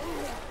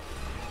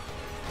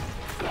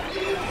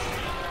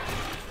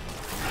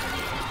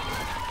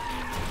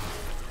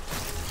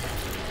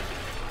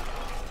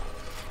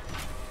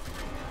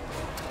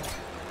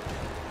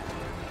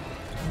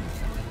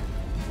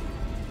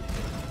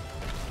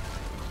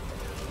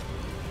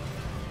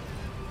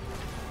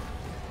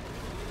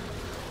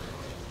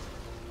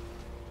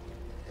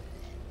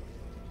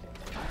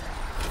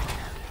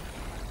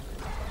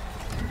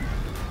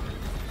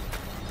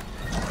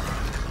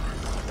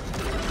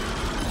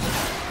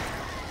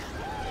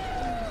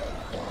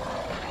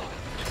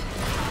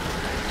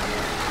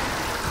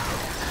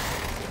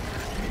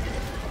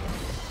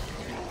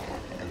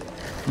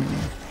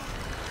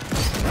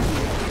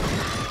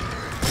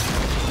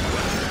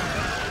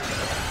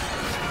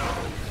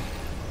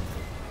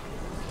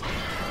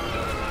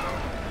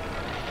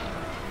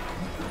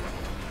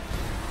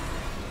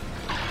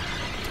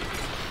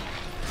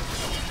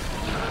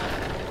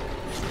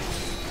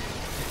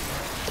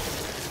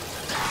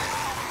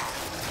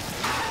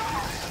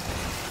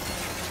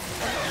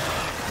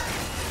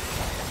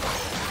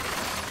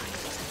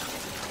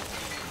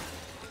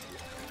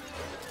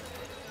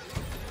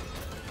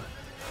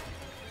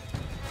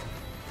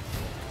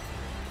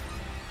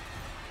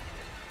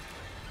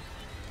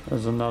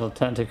 There's another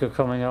tentacle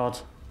coming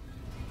out.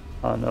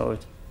 I know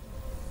it.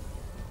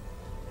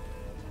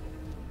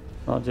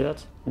 Not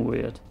yet?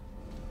 Weird.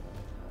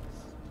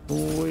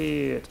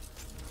 Weird.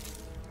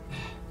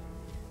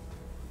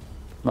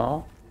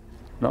 No?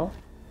 No?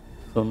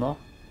 Still no?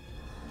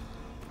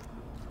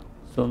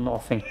 Still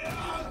nothing.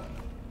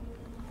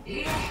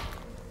 Please,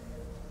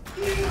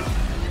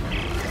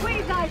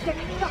 Isaac!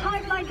 The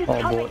hive mind is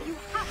coming! Boy. You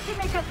have to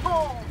make us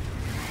whole!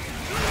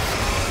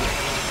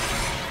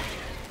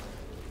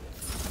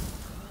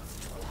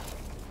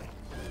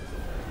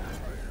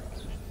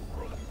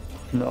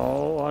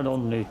 No, I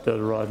don't need that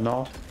right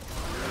now.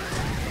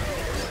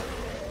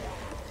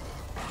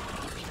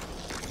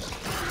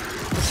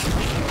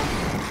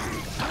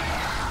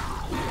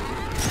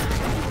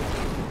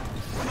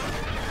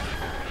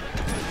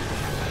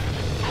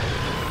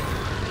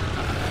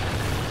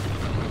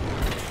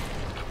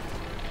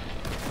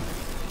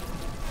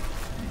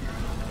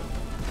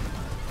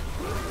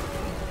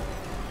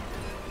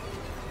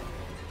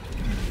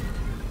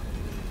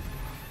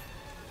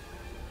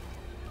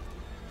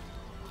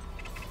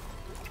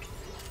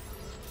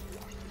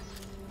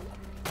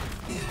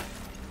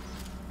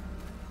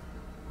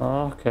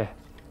 Okay.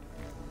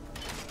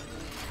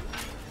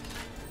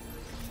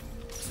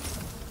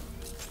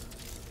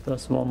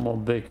 There's one more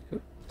big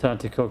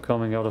tentacle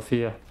coming out of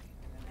here.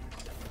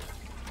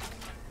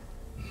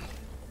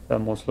 That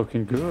was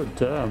looking good,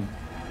 damn.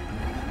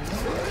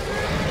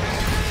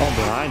 Oh,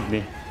 behind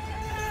me.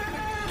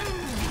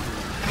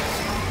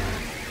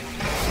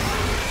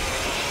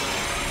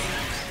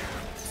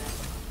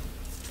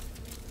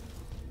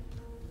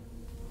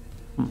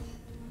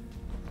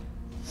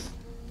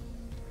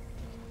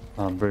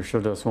 I'm pretty sure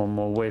there's one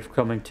more wave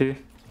coming too.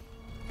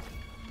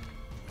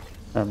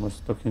 That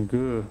was looking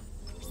good.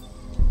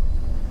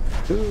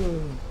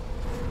 Good.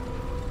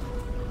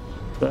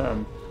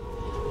 Damn.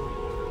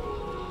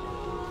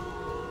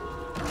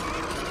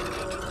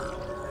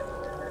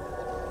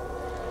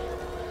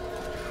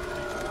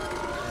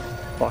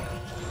 Fuck.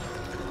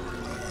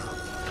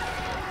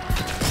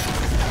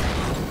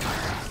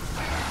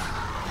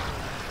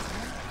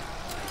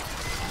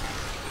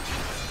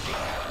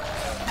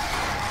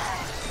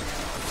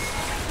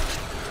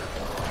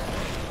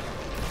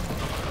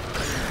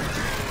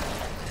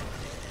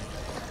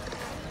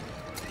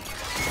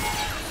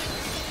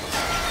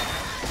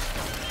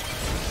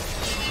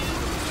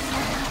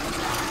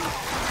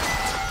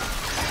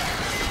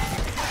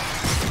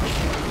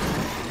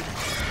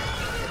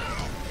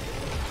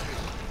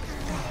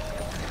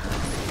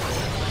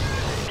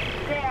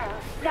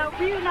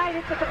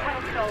 Reunited with the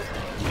pedestal.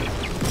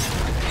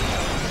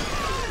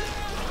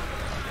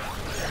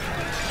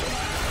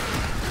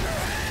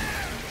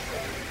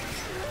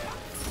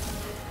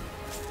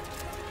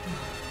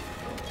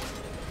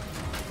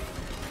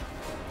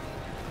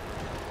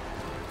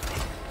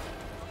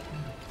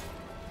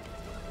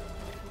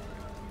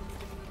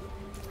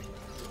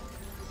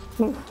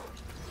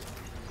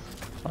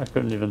 I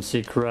couldn't even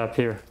see crap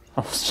here.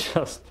 I was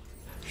just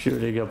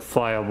shooting up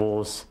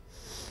fireballs.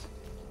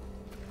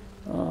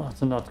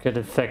 To not get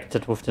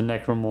infected with the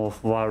necromorph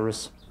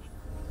virus.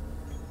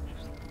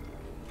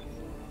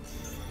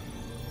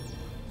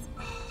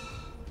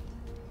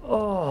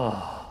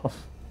 Oh,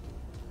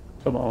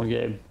 come on,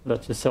 game.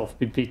 Let yourself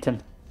be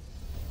beaten.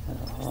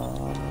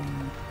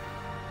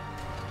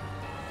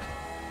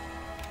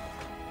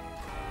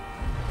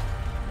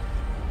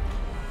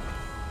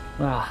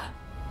 Ah.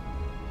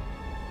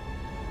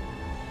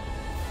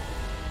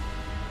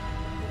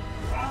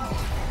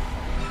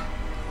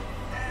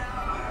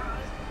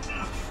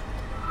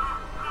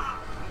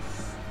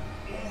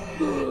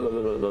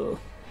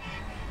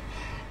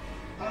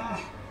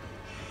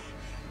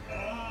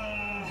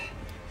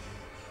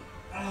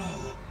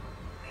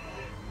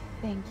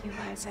 Thank you,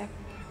 Isaac.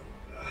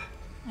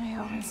 I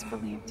always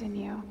believed in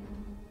you.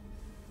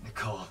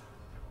 Nicole.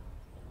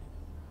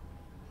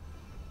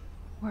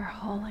 We're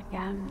whole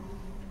again.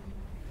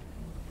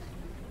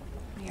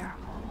 We are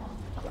whole.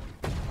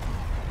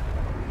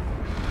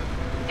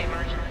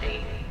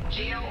 Emergency.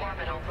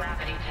 Geo-orbital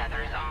gravity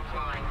tethers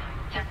offline.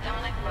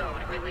 Tectonic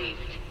load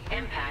released.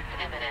 Impact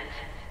imminent.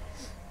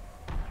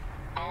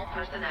 All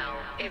personnel,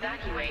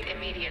 evacuate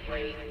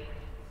immediately.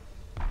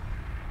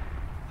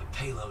 The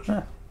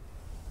payload.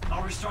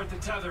 I'll restart the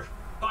tether.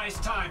 Buy us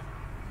time.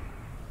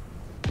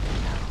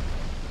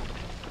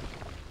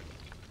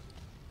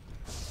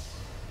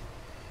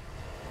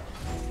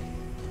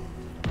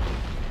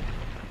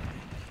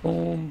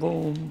 Boom,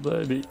 boom,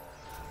 baby.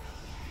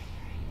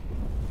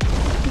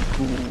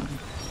 Boom.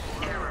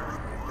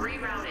 Error.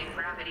 Rerouting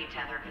gravity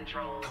tether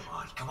controls. Come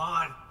on, come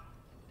on.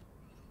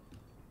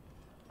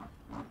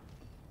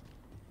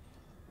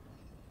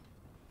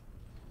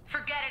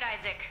 Forget it,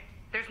 Isaac.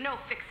 There's no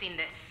fixing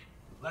this.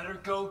 Let her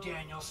go,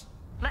 Daniels.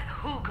 Let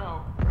who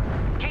go?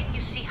 Can't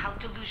you see how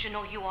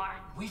delusional you are?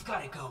 We've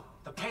got to go.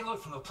 The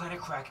payload from the planet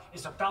Crack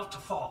is about to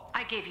fall.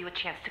 I gave you a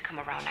chance to come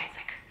around,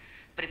 Isaac.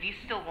 But if you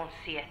still won't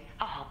see it,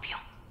 I'll help you.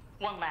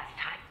 One last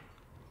time.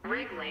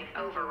 Rig link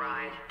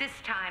override. This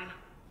time,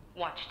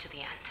 watch to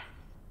the end.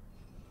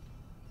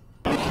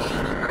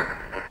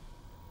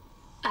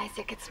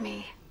 Isaac, it's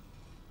me.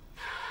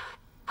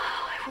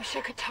 I wish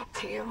I could talk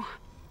to you.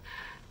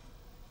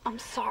 I'm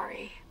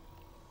sorry.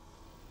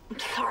 I'm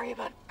sorry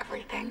about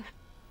everything.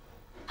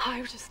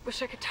 I just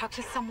wish I could talk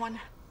to someone.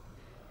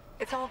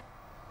 It's all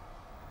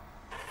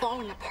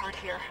falling apart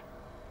here.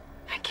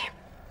 I can't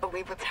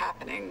believe what's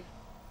happening.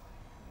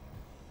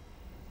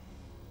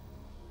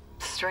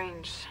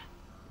 Strange.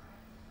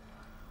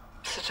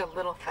 Such a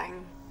little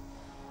thing.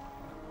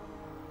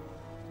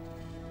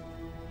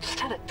 Just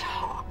had a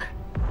talk.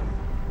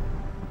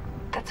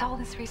 That's all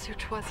this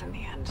research was in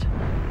the end.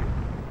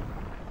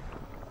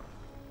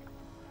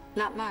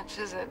 Not much,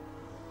 is it?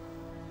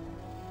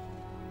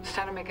 Just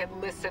had to make it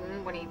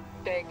listen when he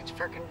begged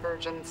for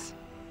convergence.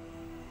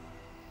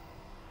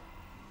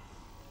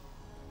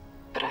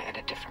 But I had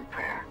a different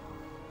prayer.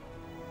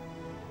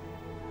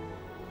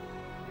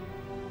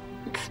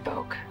 It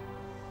spoke.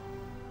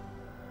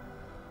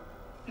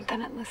 And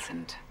then it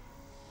listened.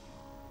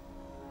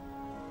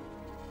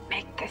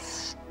 Make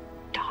this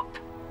stop,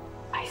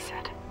 I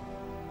said.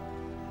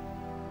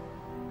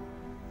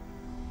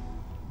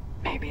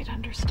 Maybe it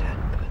understood,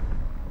 but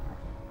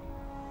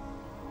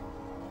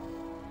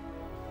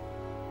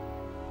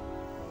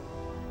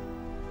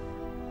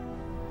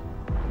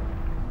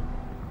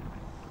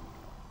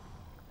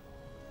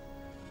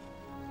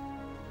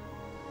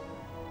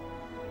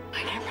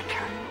I can't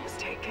return what was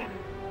taken.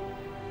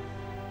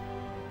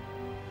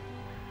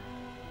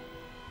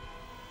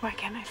 Why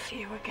can't I see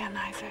you again,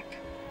 Isaac?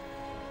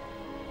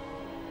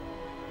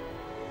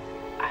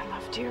 I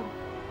loved you.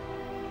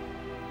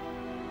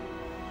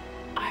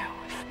 I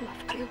always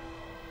loved you.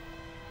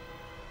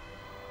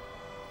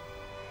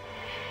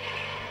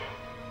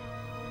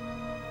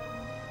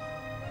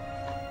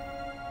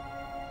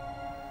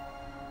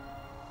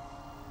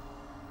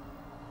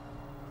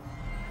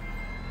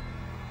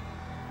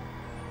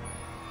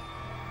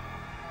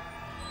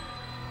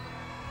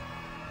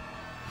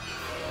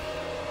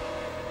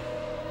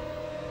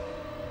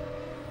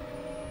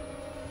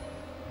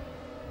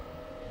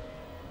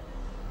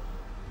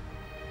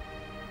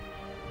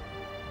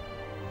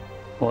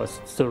 Oh,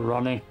 it's still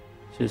running.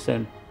 She's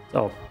in.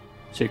 Oh,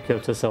 she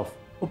killed herself.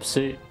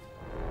 Oopsie.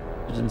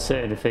 She didn't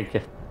say anything.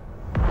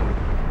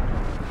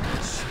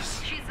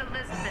 She's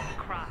Elizabeth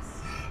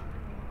Cross,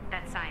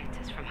 that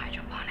scientist from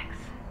hydroponics.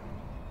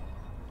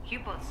 You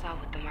both saw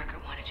what the marker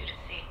wanted you to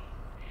see.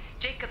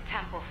 Jacob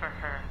Temple for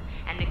her,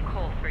 and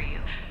Nicole for you.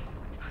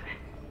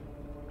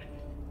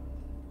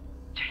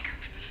 Jacob.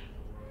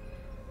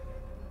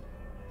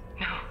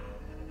 No.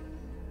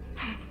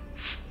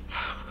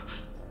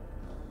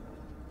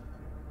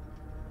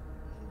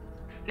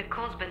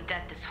 Nicole's been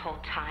dead this whole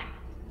time.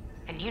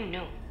 And you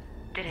knew,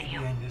 didn't you?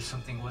 I knew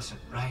something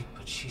wasn't right,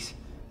 but she'd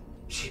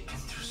been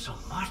through so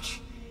much.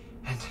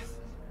 And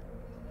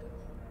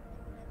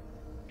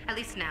At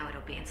least now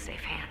it'll be in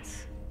safe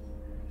hands.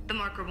 The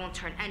marker won't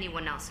turn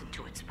anyone else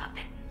into its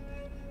puppet.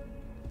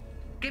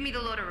 Give me the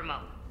loader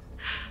remote.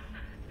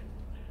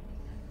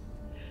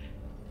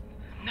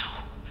 No.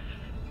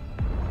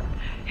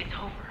 It's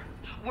over.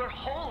 We're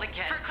whole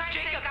again. For Christ's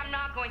Jacob. sake, I'm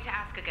not going to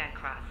ask again,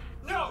 Cross.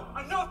 no,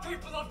 enough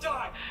people have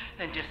died.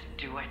 Then just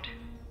do it.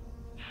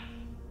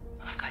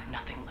 I've got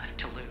nothing left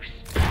to lose.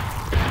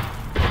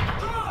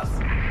 Cross!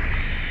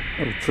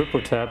 Oh,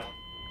 triple tap.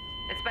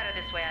 It's better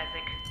this way,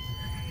 Isaac.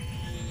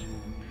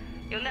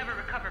 You'll never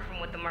recover from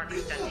what the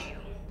marker's done to you.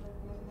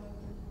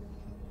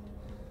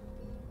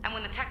 And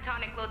when the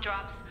tectonic load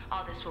drops,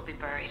 all this will be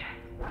buried.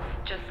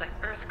 Just like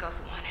Earth God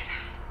wanted.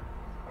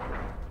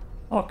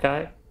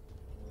 Okay.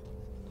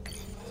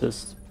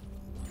 Just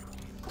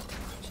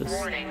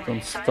Warning.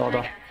 don't stutter.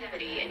 Seismic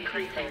activity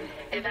increasing.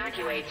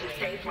 Evacuate to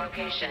safe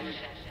location.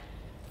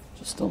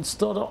 Just don't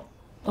stutter.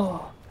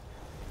 Oh.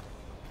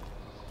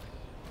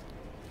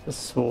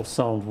 This will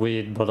sound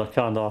weird, but I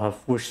kinda have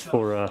wished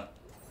for a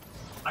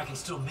I can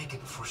still make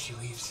it before she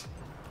leaves.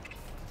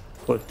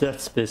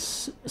 Death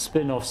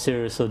spin-off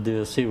series of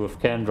DLC with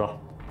Kendra,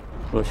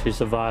 where she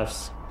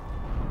survives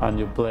and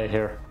you play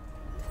her.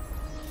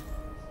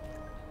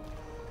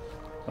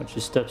 And she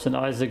steps in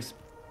Isaac's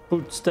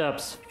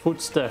footsteps,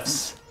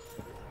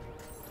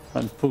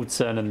 and puts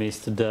enemies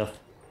to death.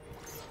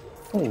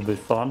 Oh, it'll be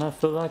fun, I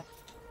feel like.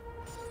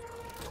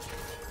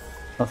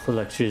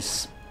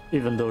 She's,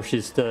 even though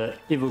she's the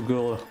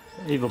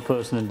evil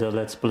person in the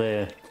Let's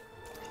Play,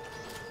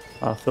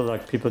 I feel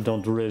like people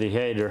don't really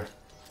hate her.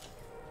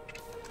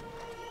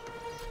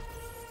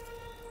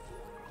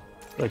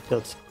 Like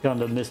that's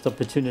kind of missed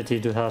opportunity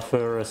to have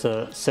her as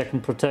a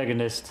second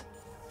protagonist.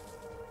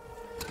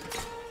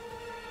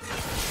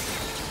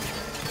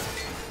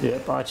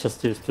 Yep, I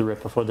just used the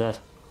Ripper for that.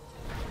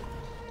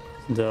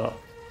 The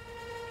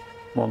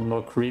one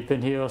more creep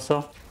in here or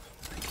so.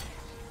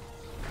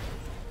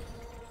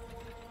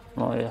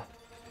 Oh yeah,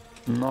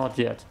 not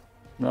yet.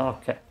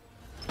 Okay.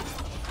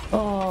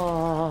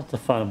 Oh, the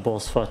final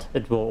boss fight.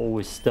 It will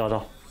always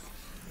stutter.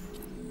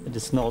 It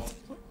is not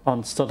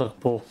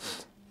unstutterable.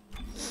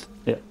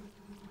 Yeah.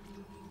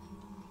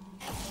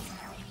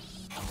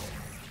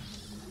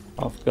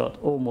 I've got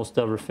almost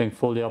everything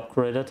fully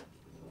upgraded.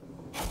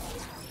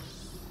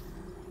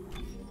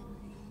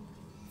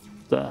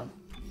 Damn.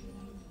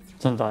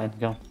 The line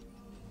gun.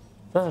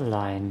 The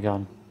line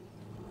gun.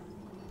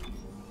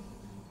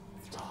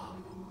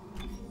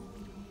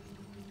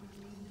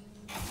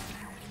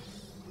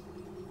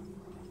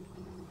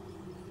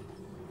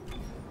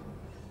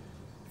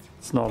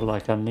 It's not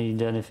like I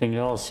need anything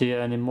else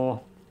here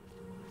anymore.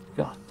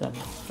 God damn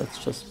it.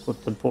 Let's just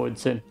put the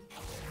points in.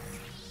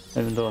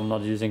 Even though I'm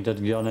not using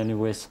that gun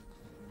anyways.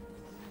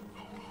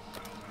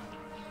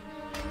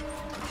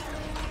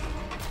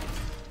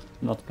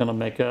 Not gonna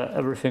make a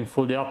everything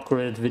fully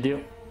upgraded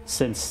video,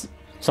 since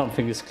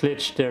something is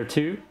glitched there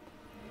too.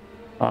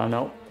 I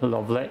know,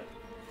 lovely.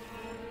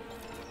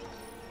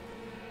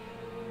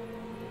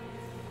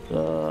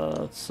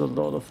 That's a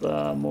lot of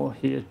ammo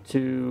here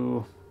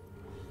to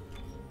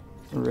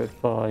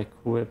repair,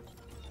 equip.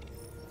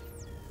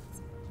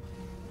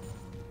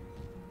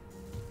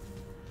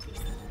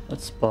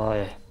 Let's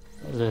buy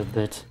a little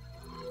bit.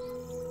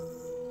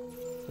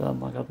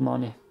 Damn, I got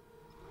money.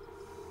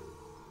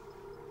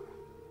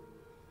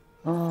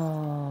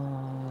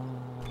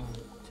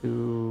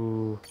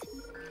 To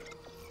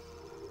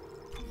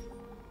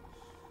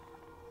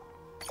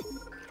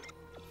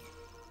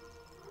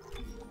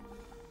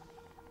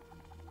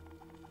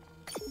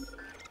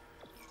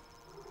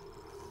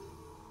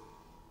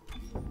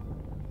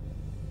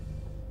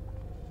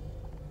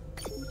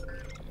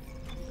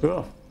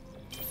Yeah.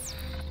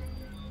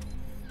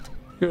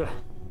 Yeah.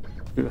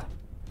 Yeah.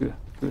 Yeah.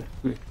 Yeah.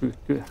 Yeah.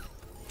 Yeah.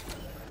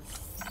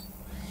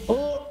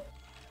 Oh.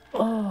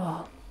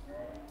 Oh.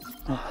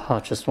 I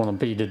just want to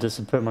beat it as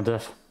a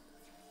permadeath.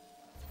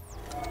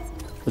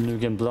 The new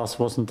Game Plus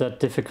wasn't that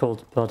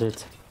difficult, but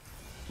it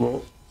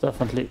will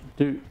definitely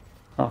do.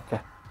 Okay.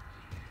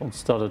 Don't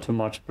stutter too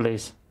much,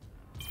 please.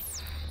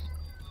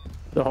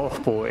 Oh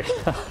boy.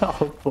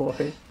 Oh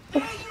boy.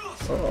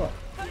 Oh.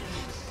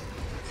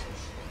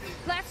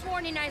 Last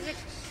warning, Isaac.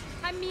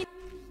 I mean...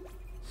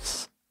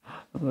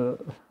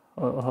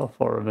 How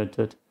far am I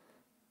did?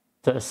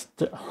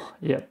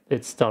 Yep,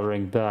 it's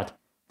stuttering bad.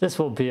 This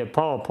will be a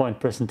PowerPoint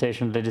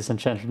presentation, ladies and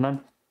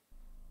gentlemen.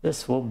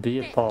 This will be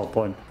a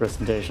PowerPoint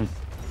presentation.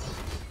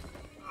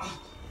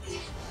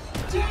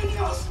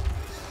 Daniels!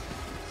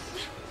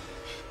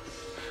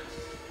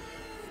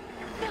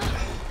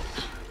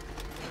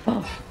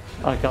 Oh,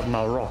 I got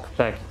my rock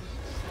back.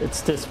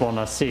 It's this one,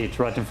 I see it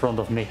right in front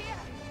of me.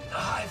 The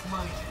hive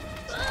mind.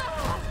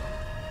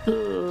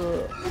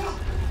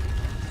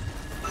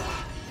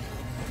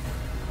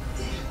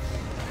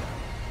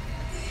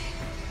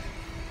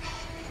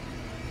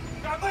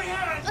 Grab my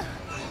hand!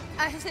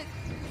 Isaac...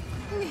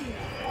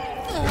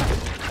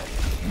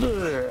 Oh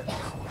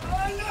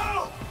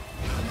no!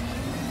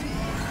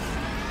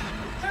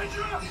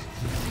 Kendra!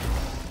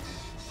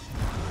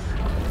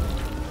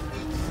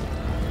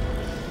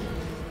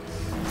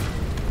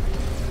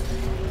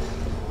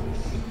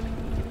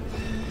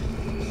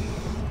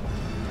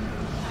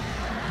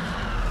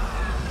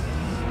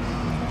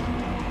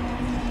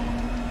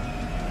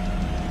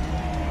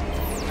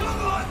 Come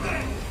on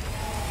then!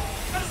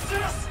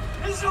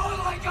 This is all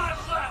I got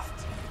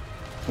left!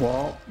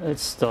 Well,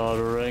 it's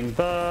stuttering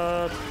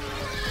bad.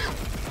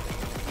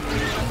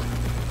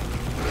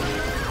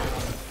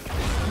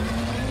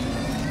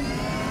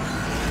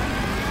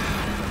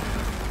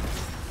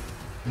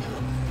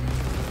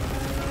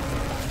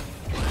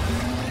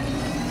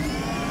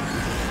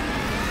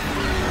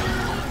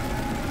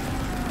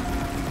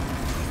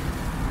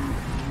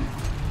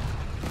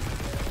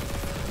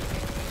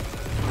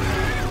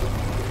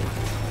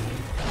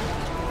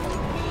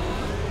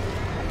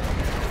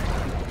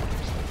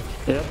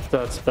 Yep,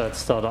 that's bad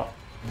stutter.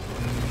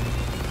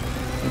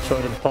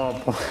 Enjoy the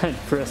PowerPoint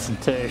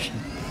presentation.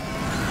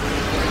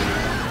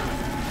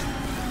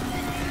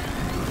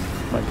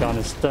 My gun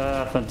is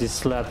definitely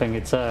slapping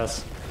its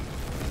ass.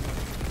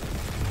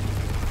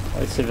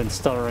 It's even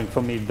stuttering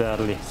for me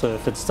badly, so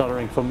if it's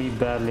stuttering for me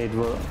badly, it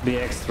will be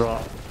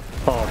extra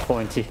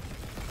PowerPointy.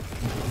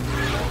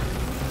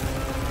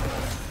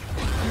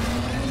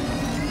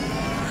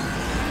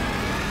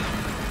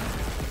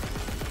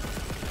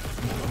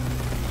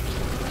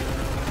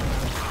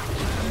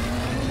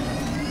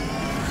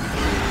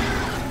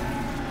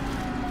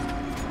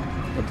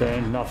 There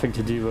ain't nothing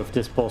to do with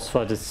this boss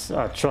fight.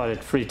 I tried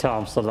it 3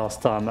 times the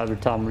last time, every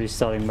time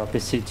restarting my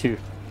PC too.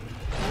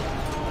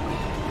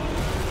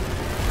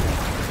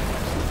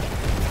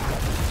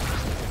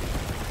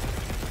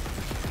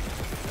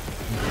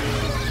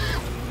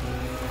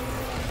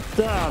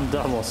 Damn,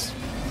 that was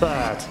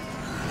bad.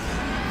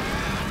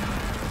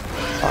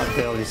 I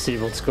barely see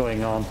what's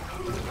going on.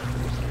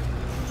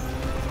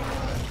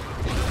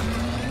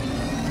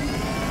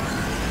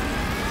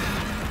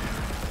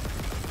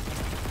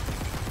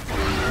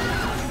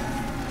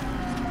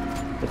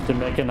 If they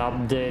make an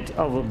update,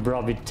 I will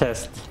probably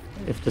test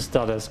if the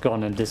stutter is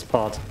gone in this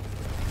part.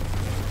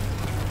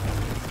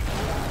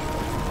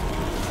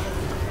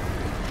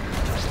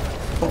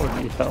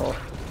 Holy hell.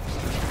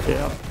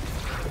 Yeah.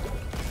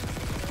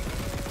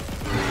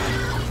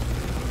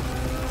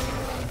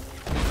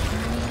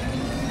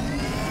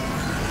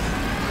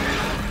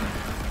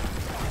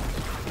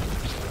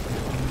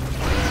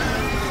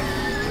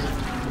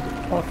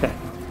 Okay.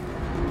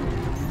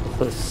 The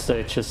first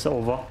stage is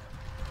over.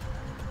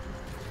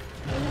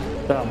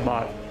 Damn,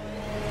 my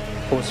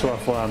post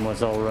rifle ammo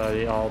was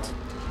already out.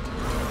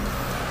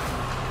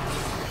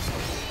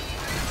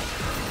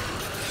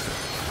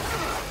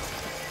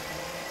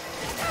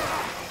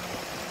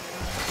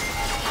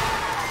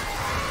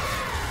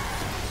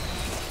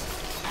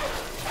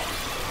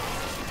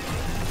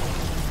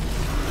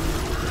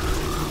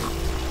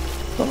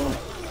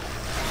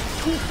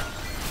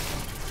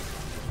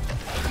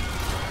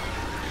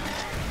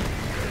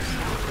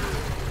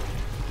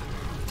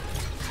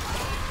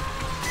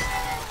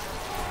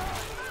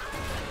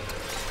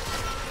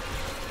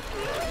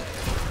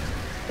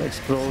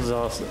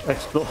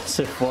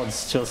 Explosive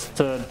ones just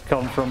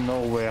come from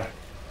nowhere.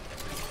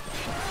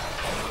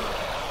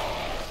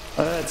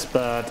 It's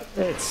bad.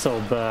 It's so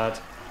bad.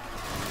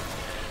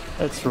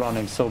 It's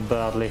running so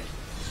badly.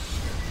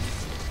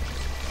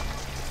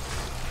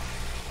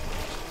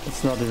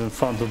 It's not even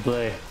fun to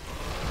play.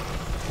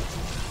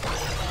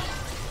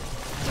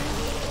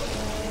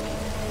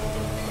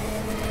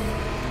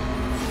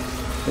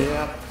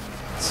 Yep.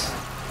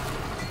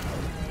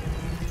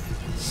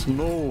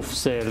 Smooth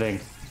sailing.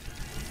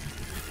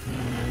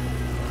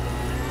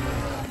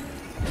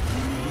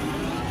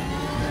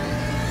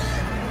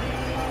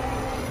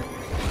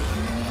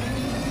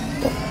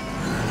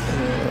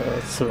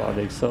 It's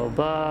running so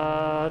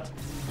bad.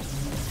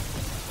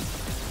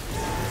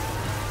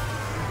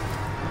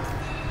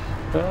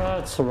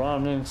 It's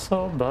running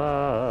so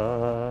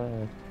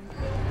bad.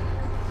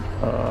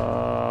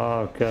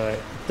 Okay,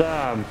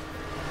 damn.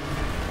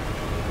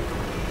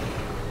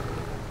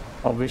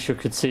 I wish you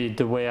could see it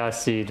the way I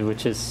see it,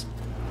 which is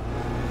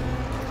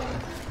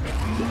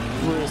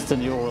worse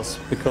than yours,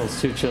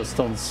 because you just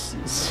don't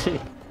see.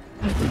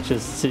 You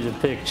just see the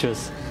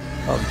pictures.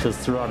 I'm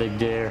just running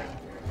there,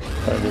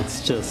 and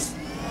it's just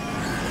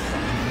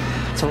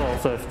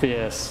 12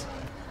 FPS.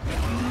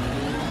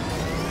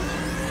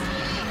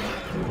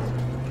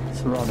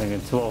 It's running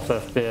in 12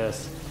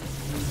 FPS.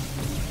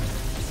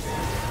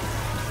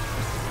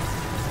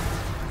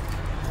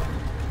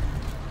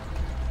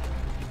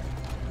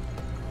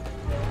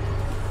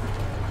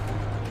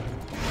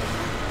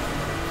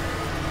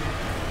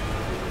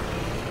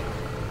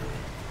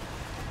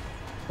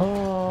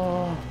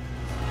 Oh,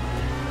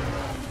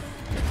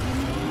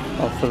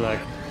 I feel like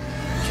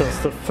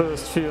just the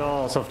first few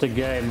hours of the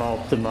game are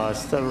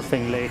optimized.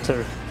 Everything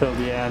later till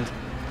the end,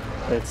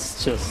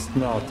 it's just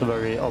not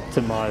very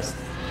optimized.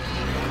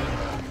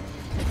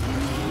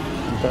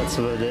 That's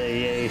where the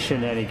EA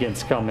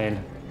shenanigans come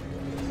in.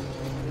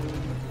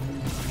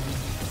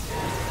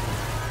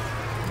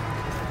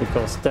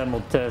 Because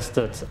demo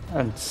tested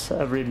and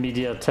every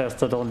media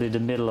tested only the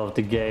middle of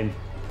the game.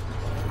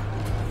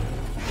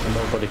 And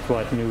nobody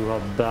quite knew how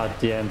bad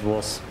the end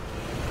was.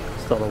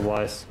 Just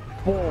otherwise.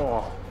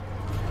 Whoa!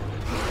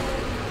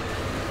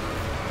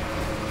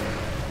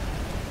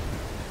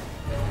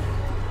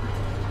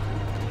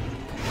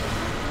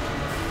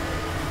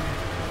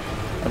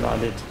 And I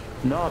did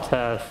not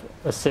have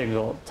a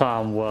single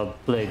time where I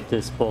played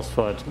this boss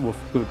fight with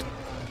good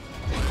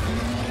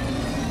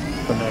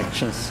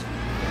connections.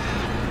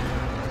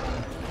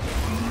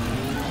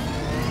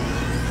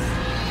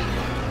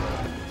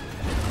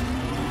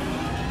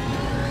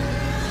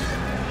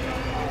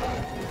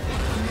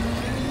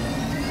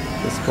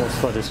 This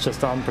boss fight is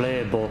just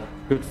unplayable.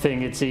 Good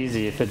thing it's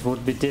easy. If it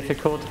would be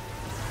difficult,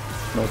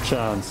 no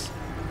chance.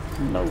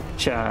 No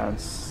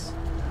chance.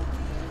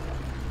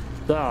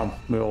 Damn,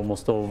 we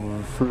almost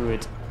overthrew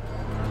it.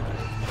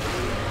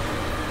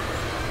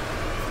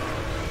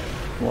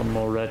 One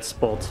more red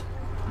spot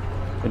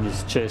in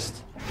his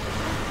chest.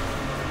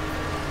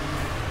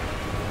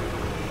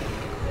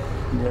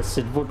 Yes,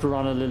 it would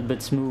run a little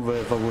bit smoother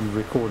if I wasn't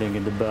recording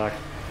in the back.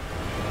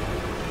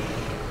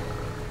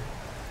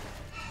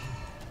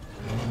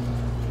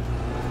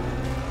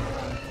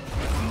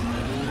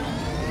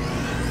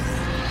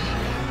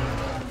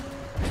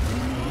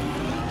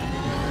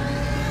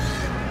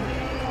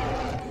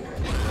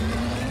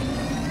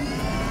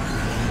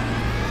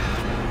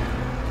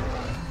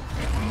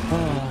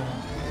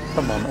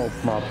 Come on,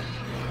 open up.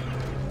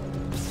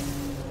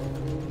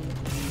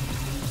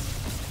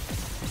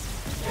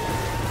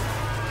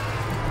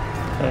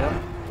 Yeah.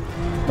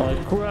 Now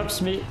it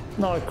grabs me.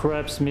 Now it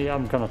grabs me.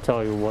 I'm gonna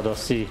tell you what I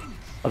see.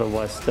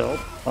 Otherwise, they'll...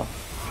 Oh.